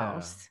our Yeah.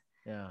 house.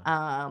 Yeah.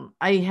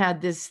 I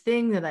had this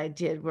thing that I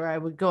did where I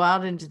would go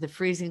out into the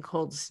freezing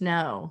cold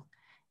snow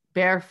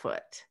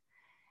barefoot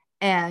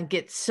and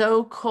get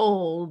so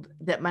cold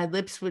that my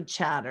lips would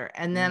chatter.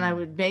 And then I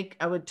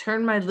would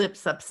turn my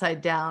lips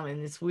upside down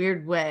in this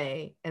weird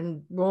way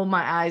and roll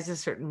my eyes a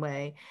certain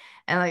way.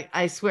 And like,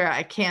 I swear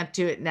I can't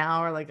do it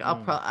now, or like,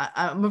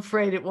 I'm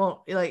afraid it won't,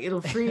 like, it'll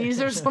freeze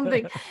or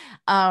something.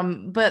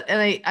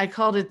 I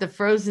called it the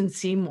frozen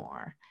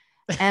Seymour.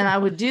 And I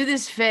would do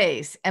this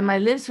face and my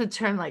lips would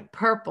turn like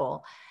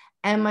purple.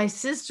 And my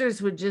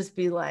sisters would just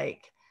be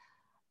like,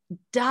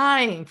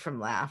 dying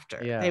from laughter.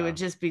 They would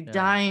just be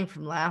dying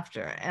from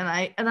laughter. And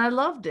I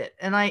loved it.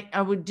 And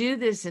I would do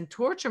this and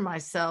torture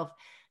myself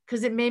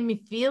because it made me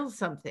feel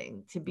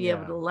something to be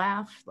able to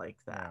laugh like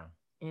that.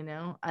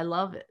 I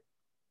love it.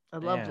 I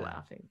loved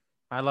laughing.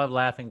 I love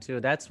laughing too.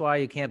 That's why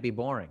you can't be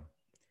boring.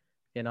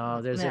 If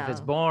it's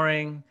No.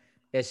 boring,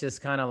 it's just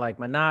kind of like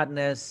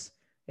monotonous.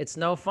 It's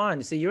no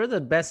fun. See, you're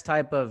the best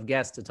type of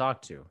guest to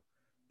talk to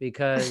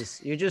because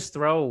you just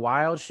throw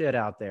wild shit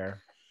out there.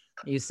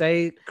 You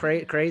say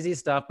crazy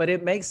stuff, but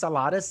it makes a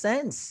lot of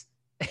sense.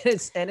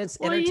 It's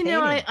well,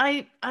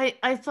 entertaining.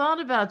 I thought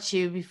about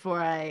you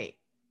before I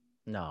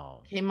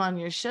No. came on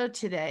your show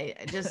today,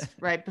 just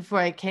right before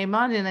I came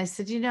on, and I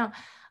said,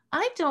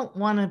 I don't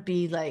want to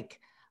be like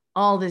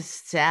all this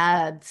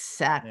sad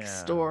sack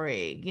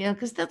story,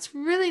 because that's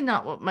really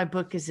not what my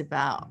book is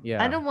about.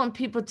 Yeah. I don't want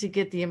people to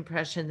get the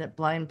impression that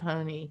Blind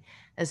Pony,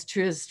 as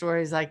true as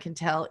stories I can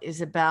tell,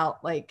 is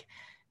about like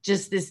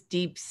just this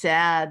deep,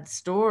 sad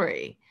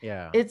story.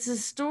 Yeah. It's a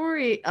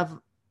story of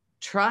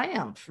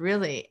triumph,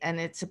 really, and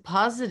it's a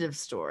positive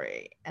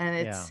story,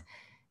 and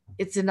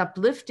it's an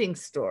uplifting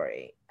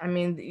story. I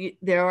mean,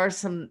 there are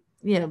some,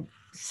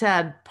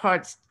 sad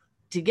parts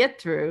to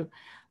get through,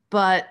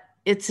 but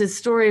it's a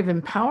story of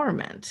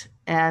empowerment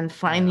and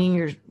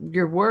finding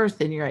your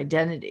worth and your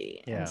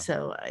identity. And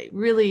so I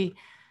really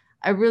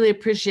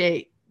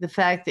appreciate the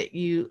fact that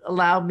you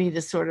allowed me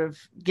to sort of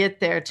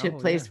get there to a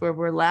place where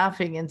we're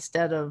laughing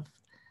instead of,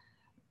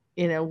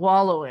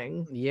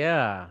 wallowing.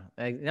 Yeah.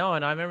 No,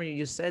 and I remember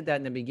you said that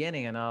in the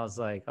beginning, and I was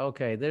like,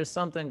 okay, there's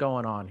something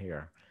going on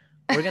here.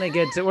 We're gonna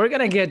get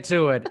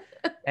to it.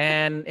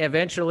 And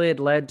eventually it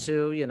led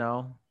to,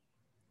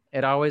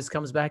 it always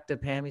comes back to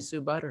Pammy Sue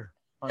Butter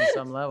on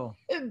some level.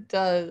 It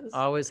does.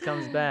 Always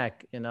comes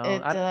back, It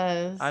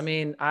does. I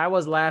mean, I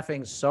was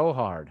laughing so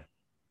hard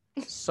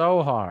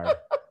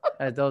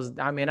at those.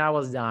 I mean, I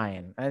was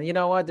dying. And you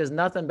know what? There's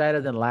nothing better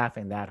than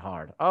laughing that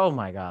hard. Oh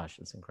my gosh,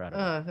 it's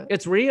incredible.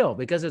 It's real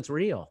because it's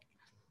real.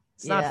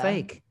 It's not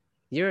fake.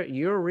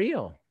 You're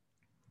real.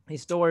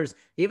 These stories,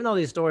 even though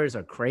these stories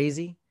are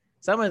crazy,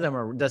 some of them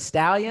are. The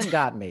Stallion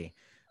got me.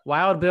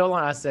 Wild Bill,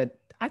 I said,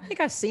 I think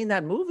I've seen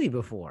that movie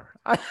before.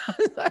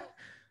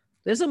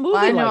 There's a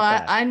movie like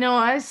that. I know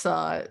I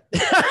saw it.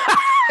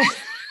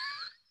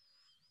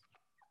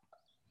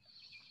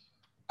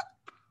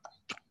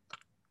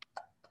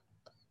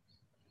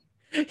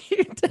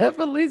 You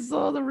definitely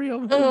saw the real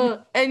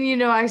movie.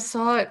 And I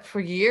saw it for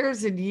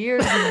years and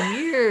years and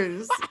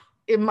years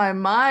in my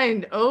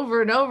mind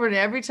over and over. And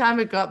every time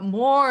it got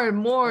more and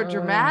more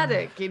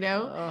dramatic,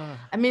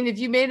 I mean, if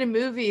you made a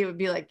movie, it would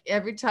be like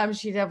every time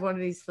she'd have one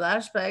of these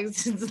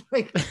flashbacks, it's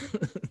like,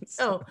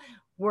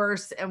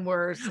 worse and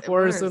worse. And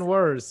worse and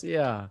worse.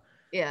 Yeah.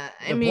 Yeah.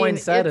 The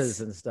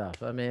poinsettias and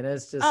stuff. I mean,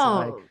 it's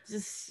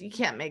just you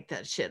can't make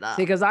that shit up.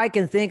 See, because I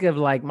can think of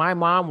like my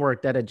mom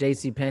worked at a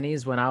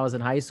JCPenney's when I was in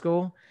high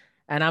school.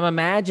 And I'm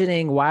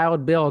imagining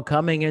Wild Bill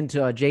coming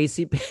into a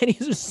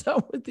JCPenney's or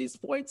something with these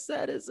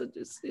poinsettias and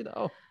just,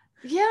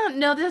 Yeah,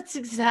 no, that's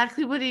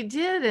exactly what he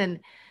did. And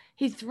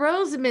he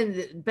throws them in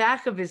the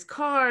back of his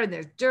car and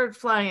there's dirt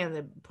flying and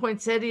the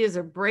poinsettias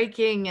are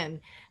breaking. And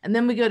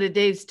then we go to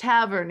Dave's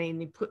Tavern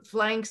and he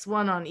flanks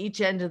one on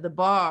each end of the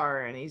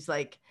bar. And he's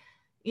like,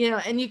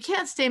 and you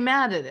can't stay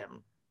mad at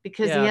him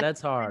because he has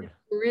that's hard.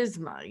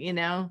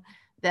 Charisma,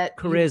 that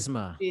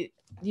charisma.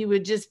 You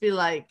would just be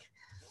like,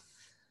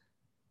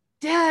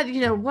 Dad,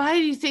 why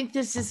do you think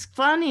this is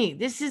funny?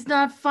 This is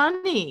not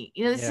funny.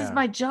 This is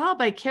my job.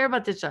 I care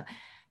about this job.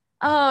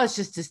 Oh, it's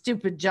just a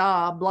stupid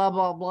job, blah,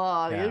 blah,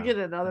 blah. Yeah. You'll get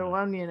another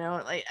one,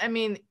 I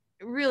mean,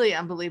 really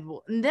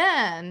unbelievable. And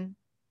then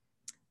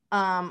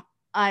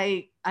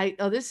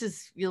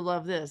you'll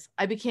love this.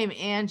 I became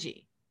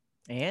Angie.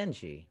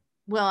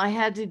 Well, I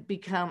had to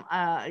become,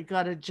 I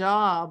got a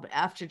job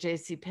after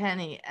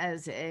JCPenney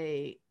as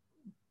a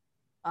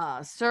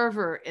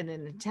server in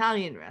an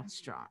Italian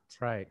restaurant.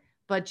 Right.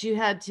 But you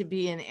had to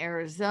be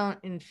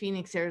in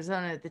Phoenix,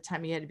 Arizona at the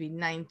time. You had to be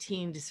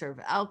 19 to serve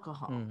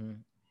alcohol. Mm-hmm.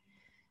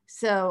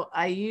 So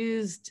I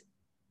used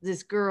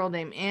this girl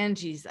named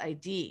Angie's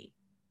ID.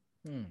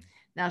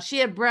 Now she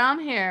had brown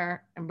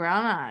hair and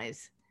brown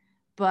eyes,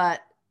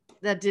 but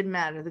that didn't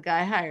matter. The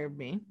guy hired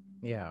me.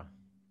 Yeah.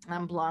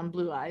 I'm blonde,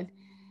 blue-eyed.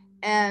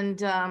 And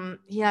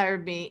he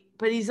hired me,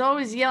 but he's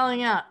always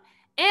yelling out,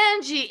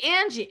 Angie,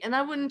 Angie. And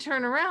I wouldn't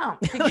turn around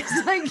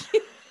because like,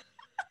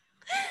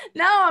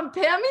 now I'm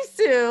Pammy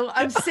Sue,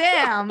 I'm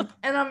Sam,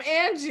 and I'm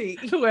Angie.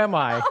 Who am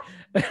I?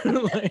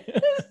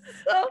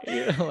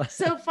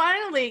 So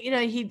finally,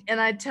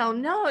 I'd tell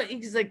him, no,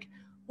 he's like,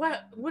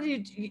 what are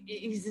you,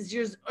 he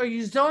says, are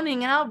you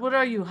zoning out? What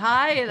are you,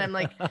 high? And I'm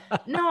like,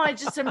 no,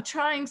 I'm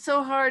trying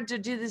so hard to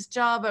do this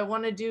job. I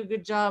want to do a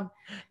good job.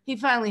 He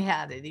finally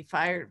had it. He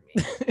fired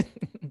me.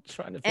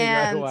 Trying to figure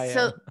out who I am.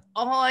 So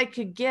all I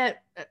could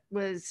get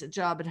was a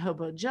job at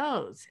Hobo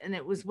Joe's, and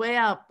it was way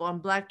out on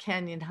Black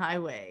Canyon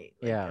Highway,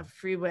 a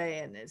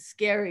freeway, and a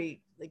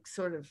scary, like,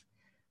 sort of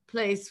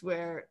place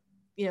where,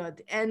 at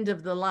the end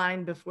of the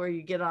line before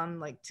you get on,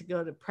 like, to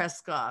go to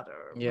Prescott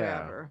or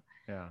wherever.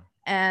 Yeah.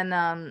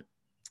 And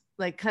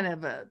like kind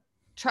of a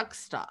truck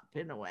stop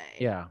in a way.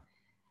 Yeah.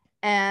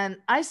 And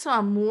I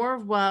saw more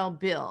of Wild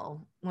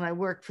Bill when I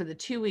worked for the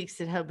 2 weeks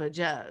at Hobo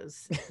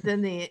Joe's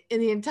than in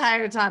the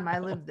entire time I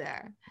lived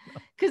there,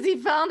 because he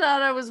found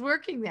out I was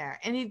working there,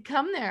 and he'd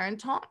come there and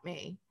taunt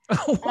me.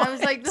 I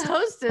was like the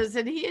hostess,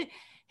 and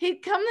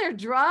he'd come there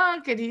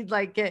drunk, and he'd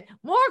like get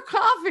more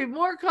coffee,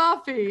 more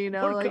coffee,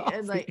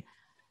 and like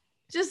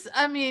just,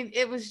 I mean,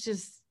 it was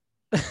just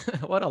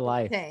what a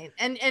life. Insane.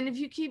 And if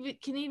you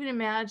can even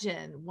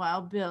imagine,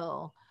 Wild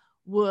Bill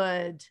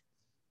would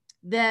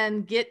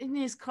then get in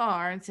his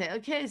car and say,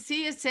 okay,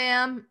 see you,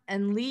 Sam,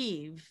 and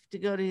leave to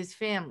go to his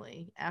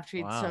family after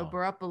he'd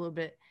sober up a little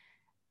bit,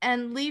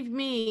 and leave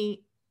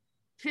me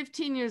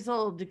 15 years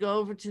old to go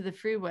over to the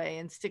freeway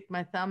and stick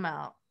my thumb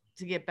out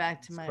to get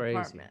back to my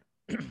apartment.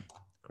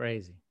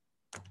 Crazy.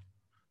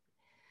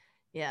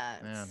 Yeah.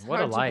 Man,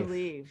 what a life.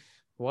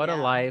 What a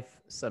life.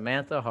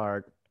 Samantha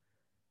Hart,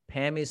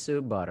 Pammy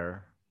Sue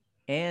Butter,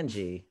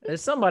 Angie.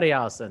 There's somebody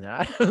else in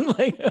there.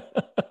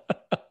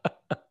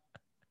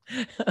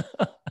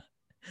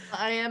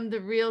 I am the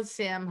real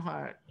Sam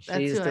Hart.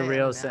 She's the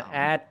real Sam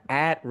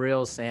at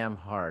real Sam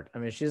Hart. I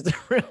mean, she's the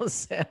real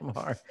Sam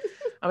Hart.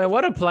 I mean,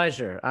 what a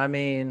pleasure. I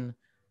mean,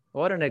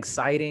 what an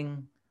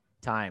exciting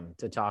time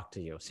to talk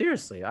to you.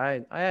 Seriously,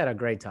 I had a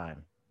great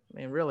time. I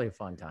mean, really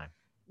fun time.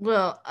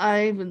 Well,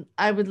 I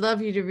would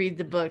love you to read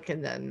the book,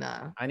 and then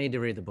I need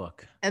to read the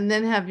book. And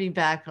then have me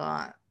back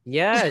on.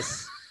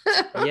 Yes.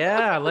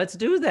 Yeah, let's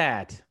do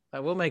that.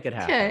 We'll make it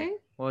happen. Okay.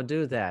 We'll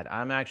do that.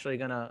 I'm actually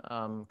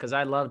gonna because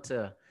I love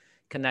to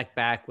connect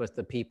back with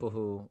the people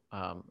who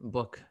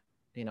book,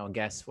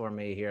 guests for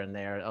me here and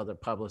there, other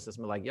publicists.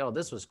 I'm like, yo,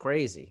 this was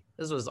crazy.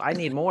 I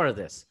need more of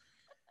this.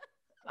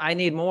 I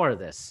need more of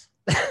this.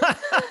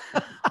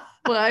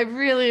 Well, I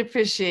really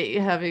appreciate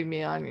you having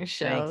me on your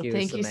show.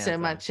 Thank you so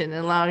much, and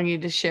allowing you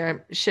to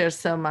share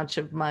so much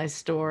of my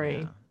story.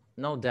 Yeah,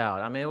 no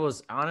doubt. I mean, it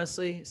was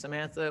honestly,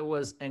 Samantha, it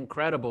was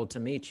incredible to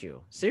meet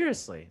you.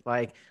 Seriously.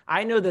 Like,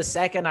 I knew the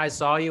second I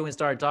saw you and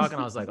started talking,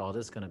 I was like, oh,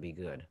 this is going to be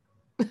good.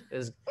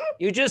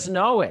 You just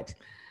know it.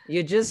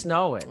 You just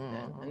know it.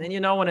 And then you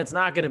know when it's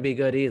not going to be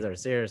good either.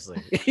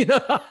 Seriously.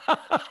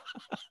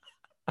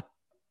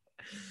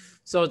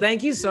 So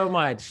thank you so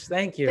much.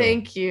 Thank you.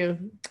 Thank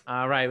you.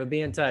 All right. We'll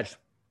be in touch.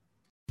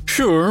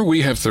 Sure,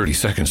 we have 30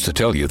 seconds to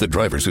tell you that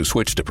drivers who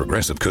switch to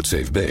Progressive could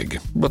save big.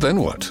 But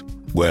then what?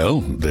 Well,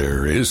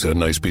 there is a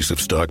nice piece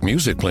of stock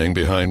music playing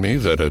behind me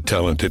that a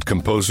talented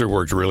composer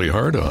worked really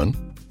hard on.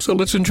 So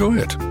let's enjoy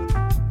it.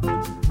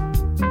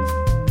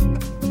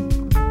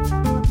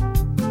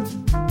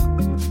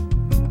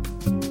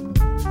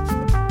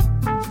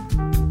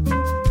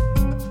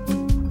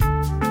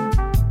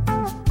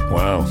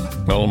 Wow,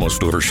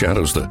 almost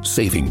overshadows the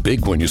saving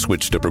big when you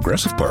switch to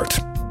Progressive part.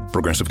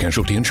 Progressive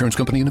Casualty Insurance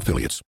Company and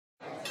Affiliates.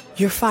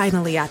 You're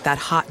finally at that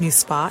hot new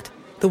spot,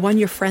 the one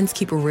your friends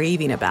keep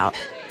raving about,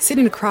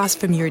 sitting across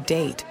from your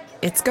date.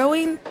 It's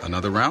going...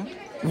 Another round?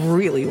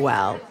 Really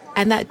well.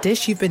 And that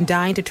dish you've been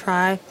dying to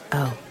try,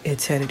 oh,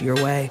 it's headed your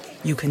way.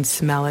 You can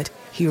smell it,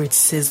 hear it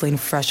sizzling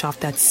fresh off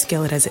that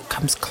skillet as it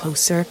comes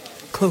closer,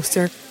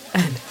 closer,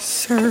 and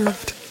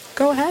served.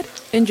 Go ahead,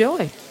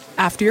 enjoy.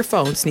 After your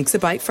phone sneaks a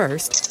bite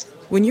first.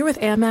 When you're with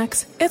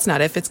Amex, it's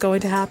not if it's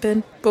going to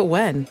happen, but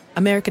when.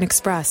 American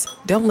Express.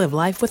 Don't live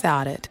life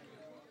without it.